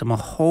would bless him a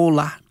whole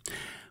lot.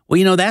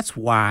 Well, that's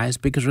wise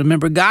because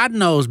remember, God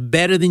knows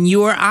better than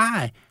you or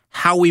I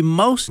how we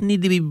most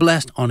need to be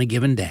blessed on a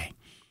given day.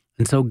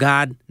 And so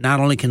God not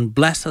only can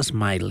bless us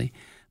mightily,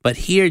 but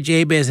here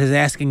Jabez is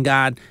asking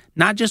God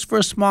not just for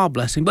a small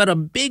blessing, but a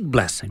big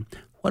blessing.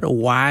 What a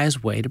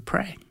wise way to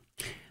pray.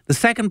 The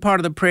second part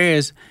of the prayer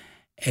is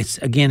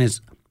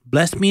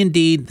bless me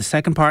indeed. The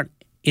second part,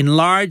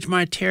 enlarge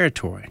my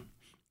territory.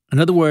 In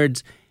other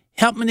words,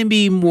 help me to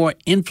be more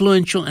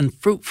influential and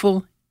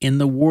fruitful in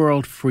the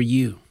world for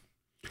you.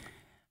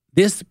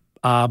 This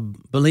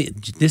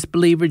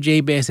believer,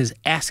 Jabez, is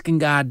asking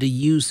God to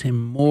use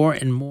him more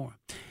and more.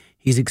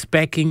 He's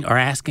expecting or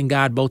asking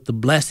God both to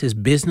bless his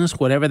business,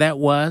 whatever that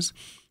was,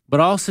 but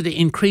also to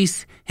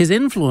increase his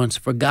influence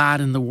for God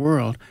in the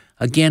world.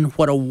 Again,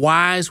 what a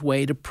wise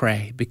way to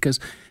pray, because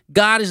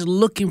God is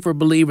looking for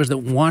believers that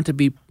want to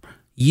be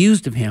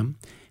used of him,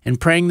 and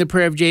praying the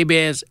prayer of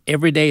Jabez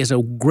every day is a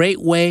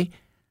great way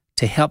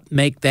to help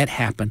make that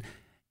happen.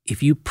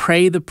 If you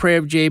pray the prayer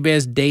of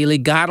Jabez daily,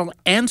 God will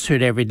answer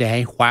it every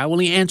day. Why will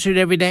he answer it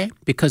every day?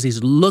 Because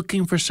he's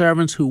looking for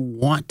servants who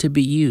want to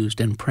be used.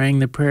 And praying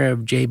the prayer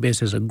of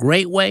Jabez is a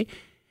great way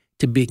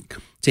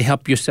to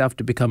help yourself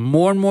to become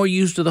more and more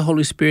used to the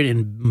Holy Spirit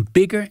in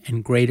bigger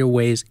and greater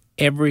ways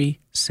every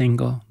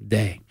single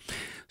day.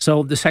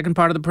 So the second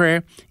part of the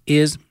prayer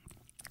is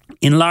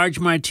enlarge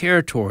my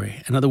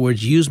territory. In other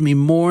words, use me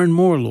more and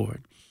more,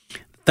 Lord. The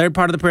third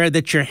part of the prayer,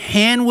 that your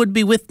hand would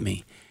be with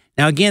me.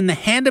 Now, again, the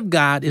hand of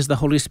God is the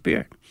Holy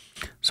Spirit.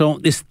 So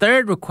this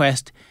third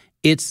request,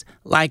 it's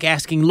like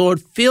asking,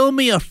 Lord, fill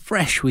me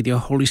afresh with your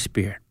Holy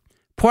Spirit.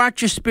 Pour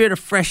out your Spirit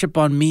afresh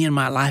upon me in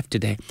my life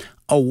today.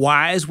 A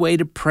wise way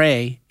to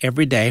pray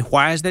every day.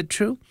 Why is that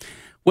true?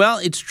 Well,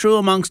 it's true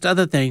amongst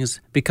other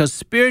things because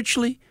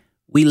spiritually,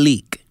 we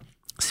leak.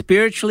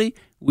 Spiritually,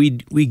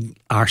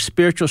 our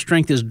spiritual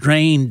strength is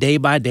drained day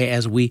by day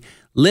as we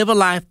live a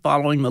life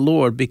following the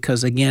Lord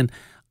because, again,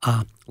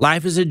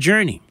 life is a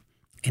journey.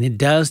 And it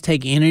does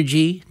take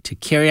energy to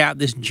carry out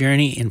this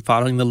journey in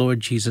following the Lord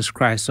Jesus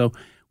Christ. So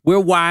we're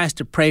wise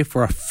to pray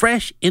for a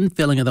fresh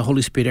infilling of the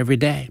Holy Spirit every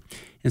day.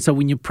 And so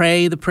when you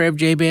pray the prayer of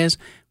Jabez,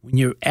 when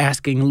you're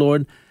asking,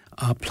 Lord,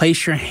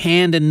 place your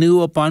hand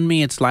anew upon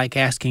me, it's like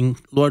asking,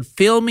 Lord,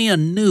 fill me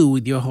anew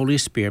with your Holy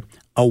Spirit.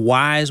 A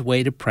wise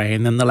way to pray.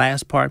 And then the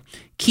last part,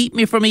 keep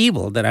me from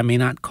evil that I may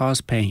not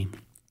cause pain.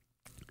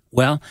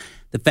 Well,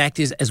 the fact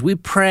is, as we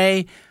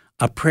pray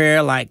a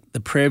prayer like the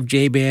prayer of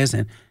Jabez,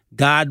 and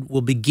God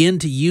will begin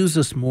to use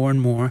us more and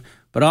more,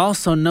 but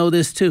also know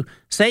this too.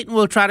 Satan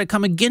will try to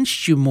come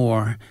against you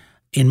more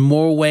in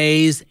more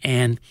ways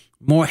and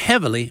more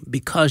heavily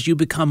because you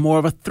become more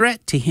of a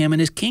threat to him and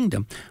his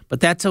kingdom. But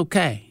that's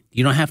okay.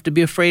 You don't have to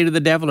be afraid of the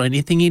devil or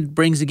anything he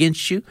brings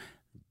against you.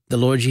 The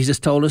Lord Jesus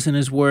told us in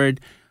his word,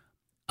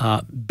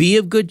 be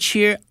of good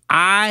cheer.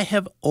 I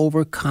have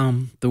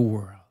overcome the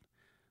world.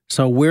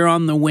 So we're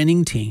on the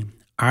winning team.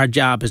 Our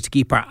job is to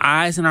keep our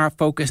eyes and our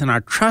focus and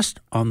our trust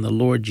on the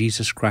Lord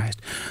Jesus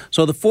Christ.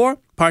 So the 4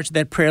 parts of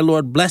that prayer,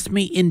 Lord, bless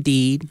me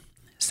indeed.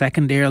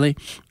 Secondarily,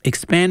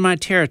 expand my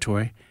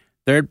territory.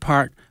 Third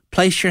part,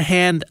 place your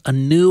hand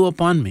anew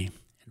upon me.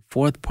 And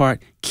fourth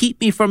part, keep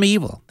me from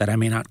evil that I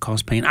may not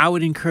cause pain. I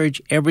would encourage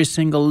every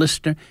single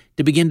listener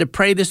to begin to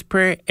pray this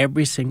prayer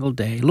every single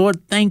day.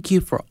 Lord, thank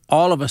you for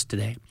all of us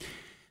today.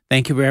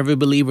 Thank you for every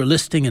believer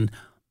listening and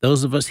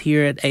those of us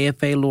here at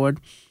AFA, Lord.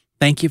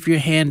 Thank you for your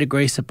hand of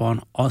grace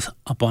upon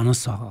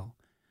us all.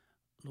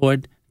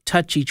 Lord,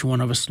 touch each one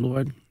of us,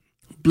 Lord.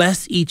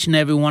 Bless each and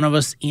every one of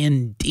us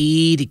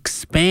indeed.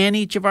 Expand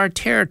each of our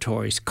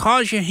territories.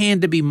 Cause your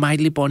hand to be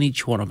mightily upon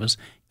each one of us.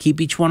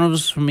 Keep each one of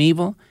us from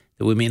evil,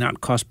 that we may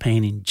not cause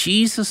pain. In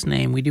Jesus'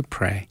 name we do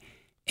pray.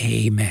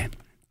 Amen.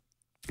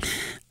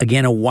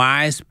 Again, a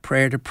wise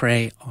prayer to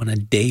pray on a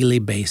daily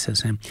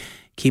basis. And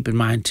keep in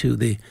mind, too,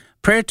 the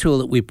prayer tool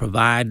that we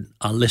provide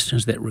our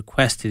listeners that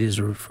request it is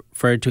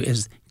referred to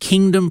as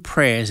Kingdom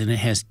Prayers, and it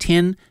has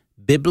 10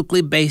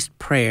 biblically based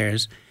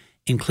prayers,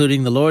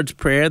 including the Lord's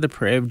Prayer, the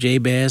prayer of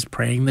Jabez,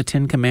 praying the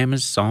 10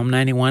 Commandments, Psalm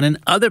 91, and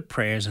other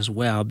prayers as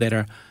well that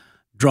are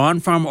drawn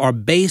from or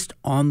based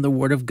on the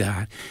Word of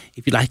God.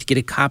 If you'd like to get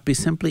a copy,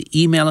 simply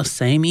email us,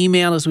 same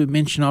email as we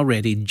mentioned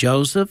already,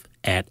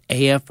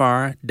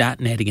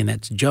 joseph@afr.net. Again,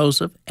 that's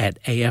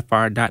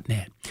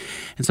joseph@afr.net.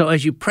 And so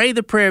as you pray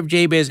the prayer of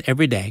Jabez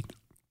every day,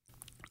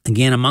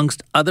 again,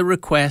 amongst other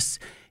requests,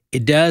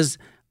 it does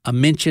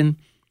mention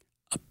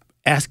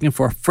asking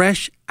for a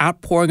fresh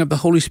outpouring of the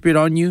Holy Spirit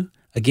on you.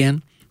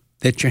 Again,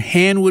 that your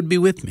hand would be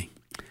with me.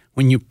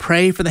 When you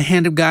pray for the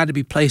hand of God to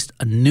be placed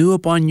anew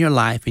upon your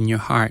life and your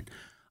heart,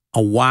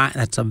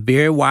 that's a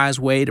very wise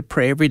way to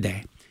pray every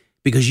day,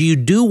 because you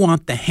do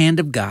want the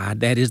hand of God,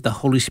 that is the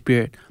Holy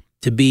Spirit,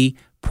 to be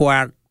pour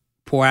out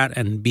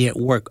and be at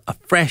work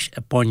afresh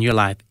upon your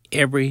life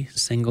every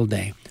single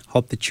day.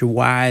 Hope that you're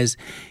wise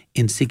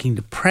in seeking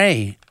to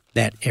pray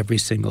that every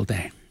single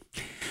day.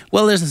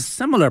 Well, there's a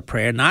similar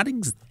prayer, not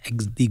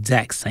the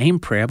exact same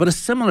prayer, but a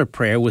similar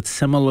prayer with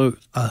similar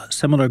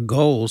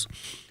goals,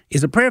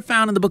 is a prayer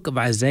found in the book of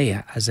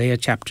Isaiah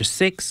chapter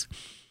 6,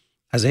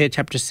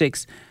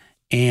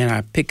 and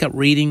I pick up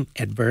reading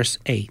at verse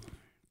 8.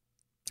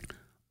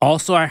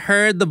 Also I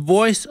heard the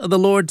voice of the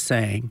Lord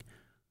saying,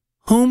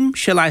 whom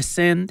shall I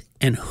send,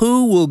 and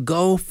who will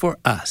go for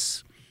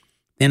us?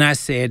 Then I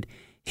said,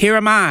 here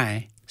am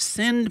I,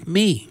 send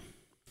me.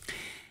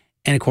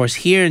 And of course,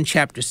 here in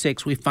chapter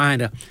 6, we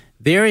find a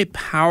very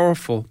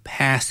powerful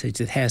passage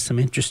that has some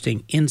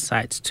interesting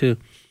insights to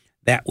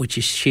that which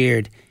is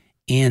shared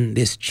in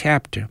this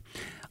chapter.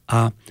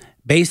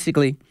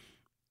 Basically,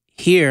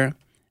 here,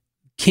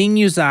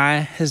 King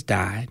Uzziah has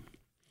died,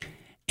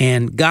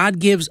 and God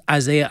gives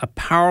Isaiah a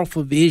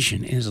powerful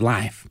vision in his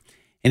life.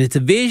 And it's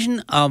a vision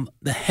of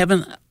the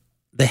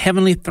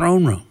heavenly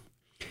throne room.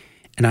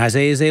 And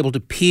Isaiah is able to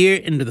peer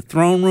into the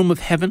throne room of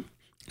heaven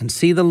and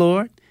see the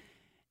Lord.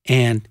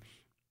 And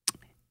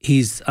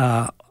he's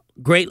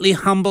greatly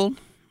humbled.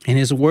 And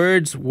his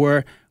words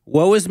were,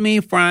 woe is me,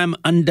 for I am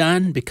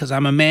undone, because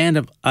I'm a man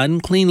of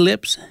unclean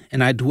lips,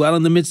 and I dwell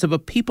in the midst of a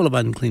people of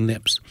unclean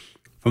lips.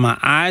 For my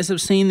eyes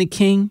have seen the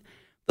King,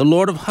 the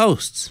Lord of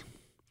hosts.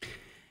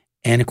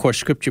 And of course,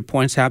 Scripture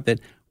points out that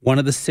one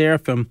of the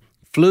seraphim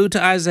flew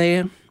to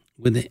Isaiah,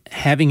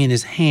 having in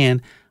his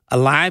hand a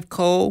live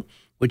coal,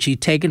 which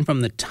he'd taken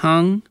from the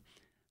tongue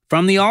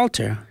from the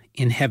altar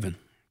in heaven.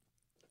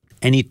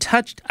 And he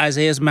touched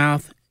Isaiah's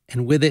mouth,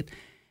 and with it,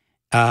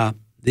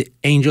 the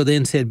angel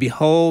then said,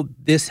 behold,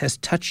 this has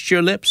touched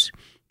your lips.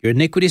 Your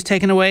iniquity is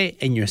taken away,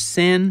 and your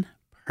sin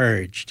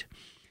purged.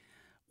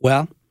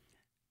 Well,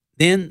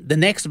 then the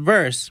next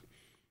verse,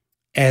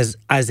 as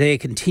Isaiah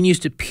continues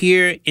to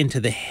peer into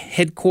the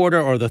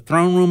headquarter or the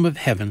throne room of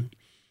heaven,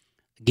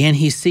 again,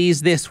 he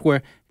sees this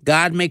where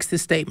God makes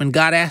this statement.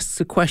 God asks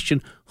the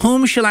question,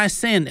 whom shall I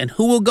send, and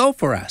who will go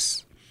for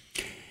us?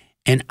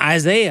 And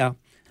Isaiah,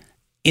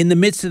 in the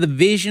midst of the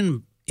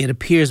vision, it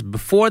appears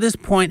before this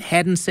point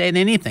hadn't said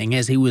anything,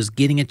 as he was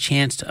getting a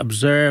chance to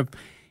observe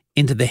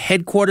into the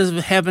headquarters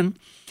of heaven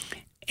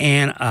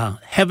and a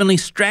heavenly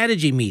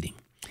strategy meeting.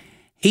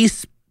 He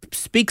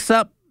speaks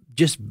up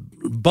just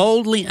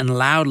boldly and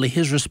loudly.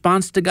 His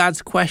response to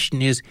God's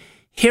question is,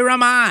 here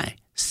am I,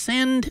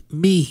 send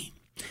me.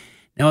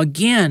 Now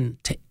again,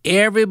 to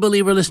every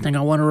believer listening,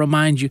 I want to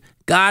remind you,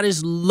 God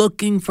is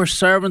looking for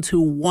servants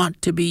who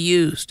want to be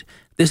used.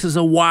 This is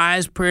a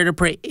wise prayer to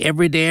pray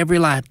every day, every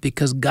life,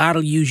 because God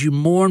will use you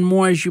more and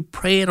more as you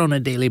pray it on a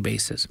daily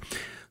basis.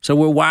 So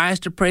we're wise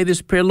to pray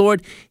this prayer.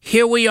 Lord,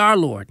 here we are,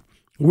 Lord.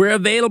 We're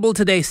available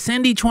today.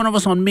 Send each one of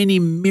us on many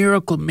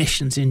miracle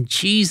missions in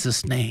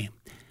Jesus' name.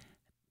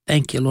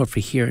 Thank you, Lord,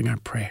 for hearing our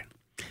prayer.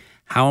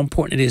 How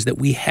important it is that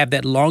we have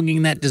that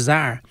longing, that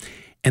desire,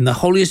 and the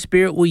Holy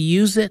Spirit will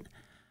use it.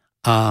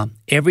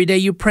 Every day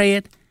you pray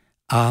it,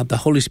 the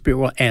Holy Spirit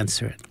will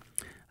answer it.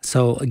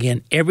 So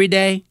again, every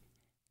day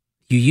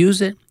you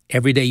use it,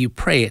 every day you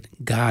pray it,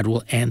 God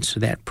will answer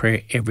that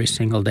prayer every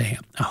single day.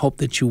 I hope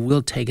that you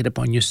will take it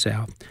upon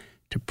yourself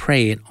to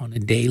pray it on a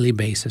daily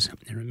basis.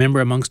 And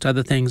remember, amongst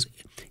other things,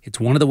 it's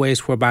one of the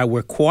ways whereby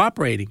we're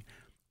cooperating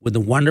with the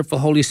wonderful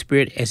Holy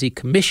Spirit as he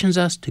commissions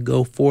us to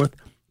go forth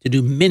to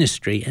do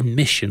ministry and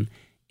mission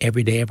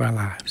every day of our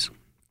lives.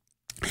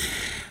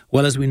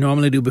 Well, as we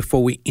normally do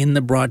before we end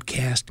the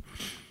broadcast,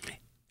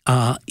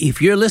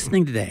 if you're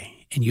listening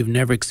today and you've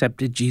never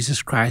accepted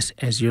Jesus Christ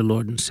as your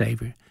Lord and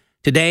Savior,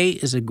 today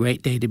is a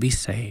great day to be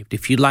saved.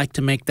 If you'd like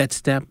to make that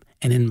step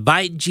and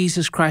invite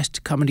Jesus Christ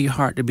to come into your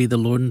heart to be the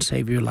Lord and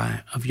Savior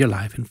of your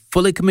life and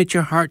fully commit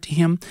your heart to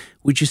him,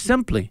 would you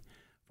simply,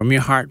 from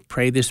your heart,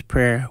 pray this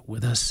prayer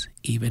with us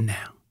even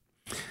now?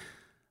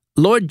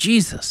 Lord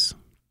Jesus,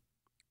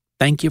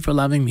 thank you for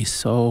loving me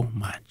so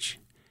much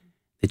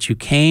that you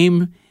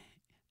came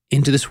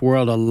into this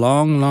world a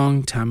long,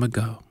 long time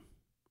ago.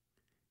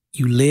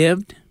 You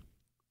lived.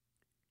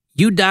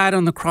 You died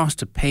on the cross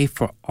to pay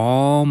for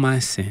all my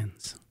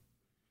sins.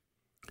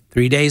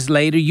 3 days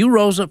later, you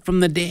rose up from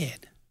the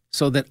dead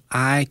so that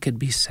I could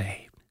be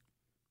saved.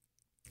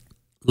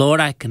 Lord,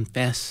 I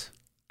confess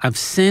I've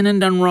sinned and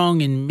done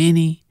wrong in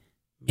many,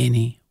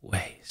 many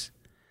ways.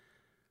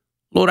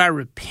 Lord, I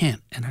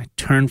repent and I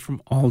turn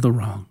from all the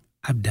wrong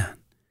I've done.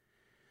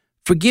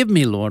 Forgive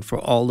me, Lord, for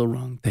all the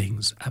wrong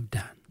things I've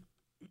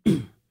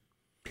done.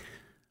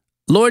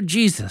 Lord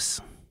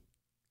Jesus,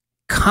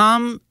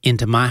 come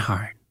into my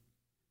heart.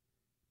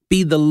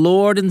 Be the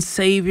Lord and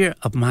Savior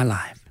of my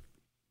life.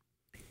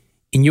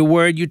 In your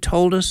word, you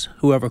told us,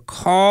 whoever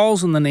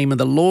calls on the name of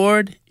the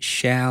Lord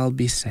shall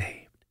be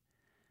saved.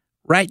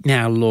 Right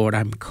now, Lord,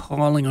 I'm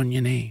calling on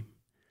your name.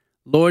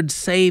 Lord,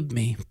 save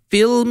me.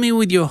 Fill me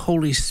with your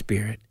Holy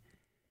Spirit.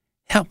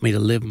 Help me to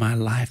live my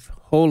life,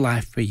 whole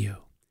life for you.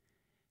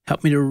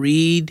 Help me to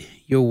read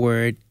your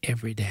word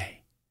every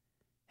day.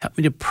 Help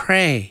me to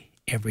pray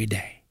every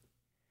day.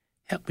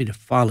 Help me to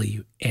follow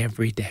you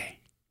every day.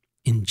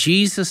 In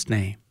Jesus'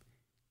 name,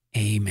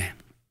 amen.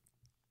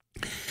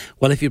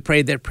 Well, if you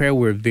prayed that prayer,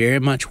 we're very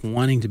much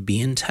wanting to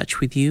be in touch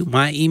with you.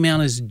 My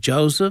email is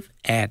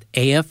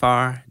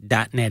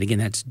joseph@afr.net. Again,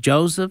 that's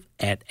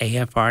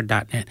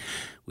joseph@afr.net.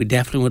 We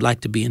definitely would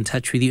like to be in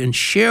touch with you and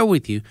share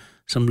with you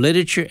some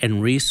literature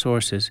and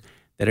resources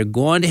that are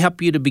going to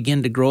help you to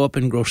begin to grow up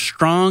and grow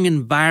strong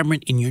and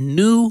vibrant in your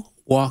new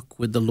walk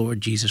with the Lord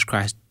Jesus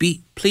Christ.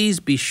 Please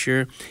be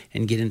sure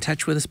and get in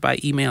touch with us by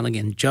email.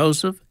 Again,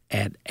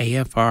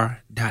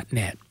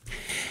 joseph@afr.net.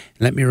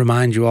 Let me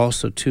remind you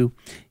also, too,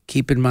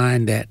 keep in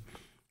mind that,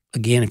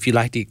 again, if you'd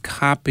like to get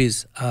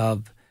copies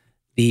of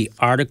the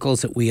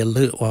articles that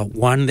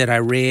one that I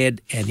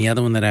read and the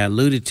other one that I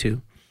alluded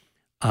to,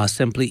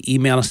 simply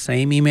email the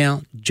same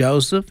email,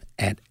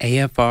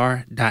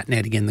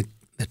 joseph@afr.net. Again, the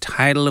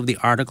title of the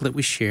article that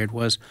we shared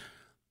was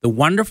The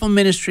Wonderful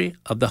Ministry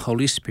of the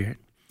Holy Spirit.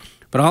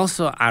 But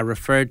also I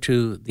referred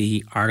to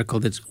the article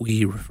that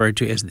we referred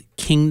to as the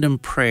Kingdom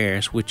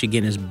Prayers, which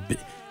again is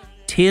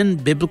 10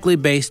 biblically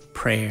based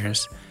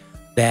prayers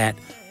that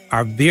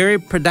are very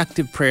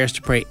productive prayers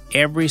to pray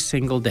every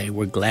single day.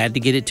 We're glad to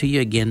get it to you.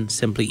 Again,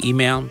 simply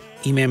email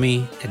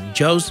me at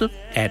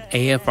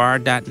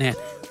joseph@afr.net.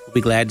 We'll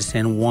be glad to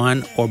send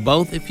one or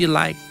both if you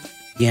like.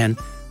 Again,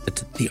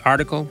 the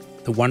article,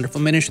 The Wonderful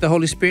Ministry of the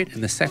Holy Spirit,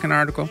 and the second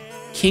article,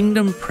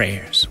 Kingdom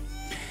Prayers.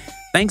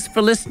 Thanks for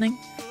listening.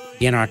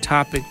 Again, our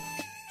topic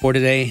for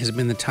today has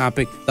been the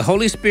topic, the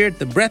Holy Spirit,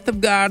 the breath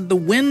of God, the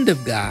wind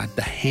of God,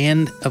 the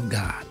hand of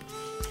God.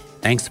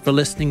 Thanks for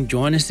listening.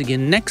 Join us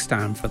again next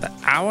time for the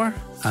Hour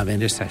of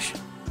Intercession.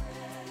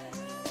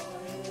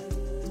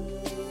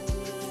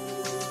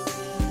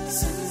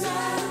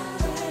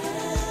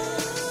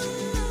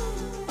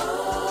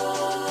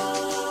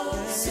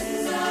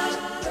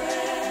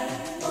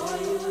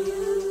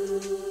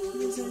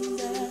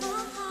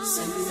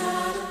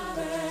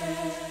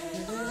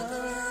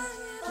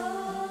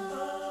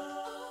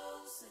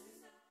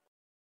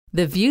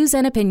 The views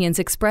and opinions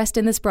expressed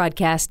in this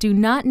broadcast do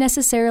not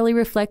necessarily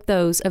reflect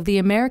those of the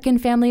American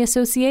Family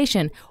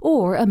Association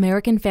or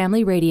American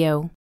Family Radio.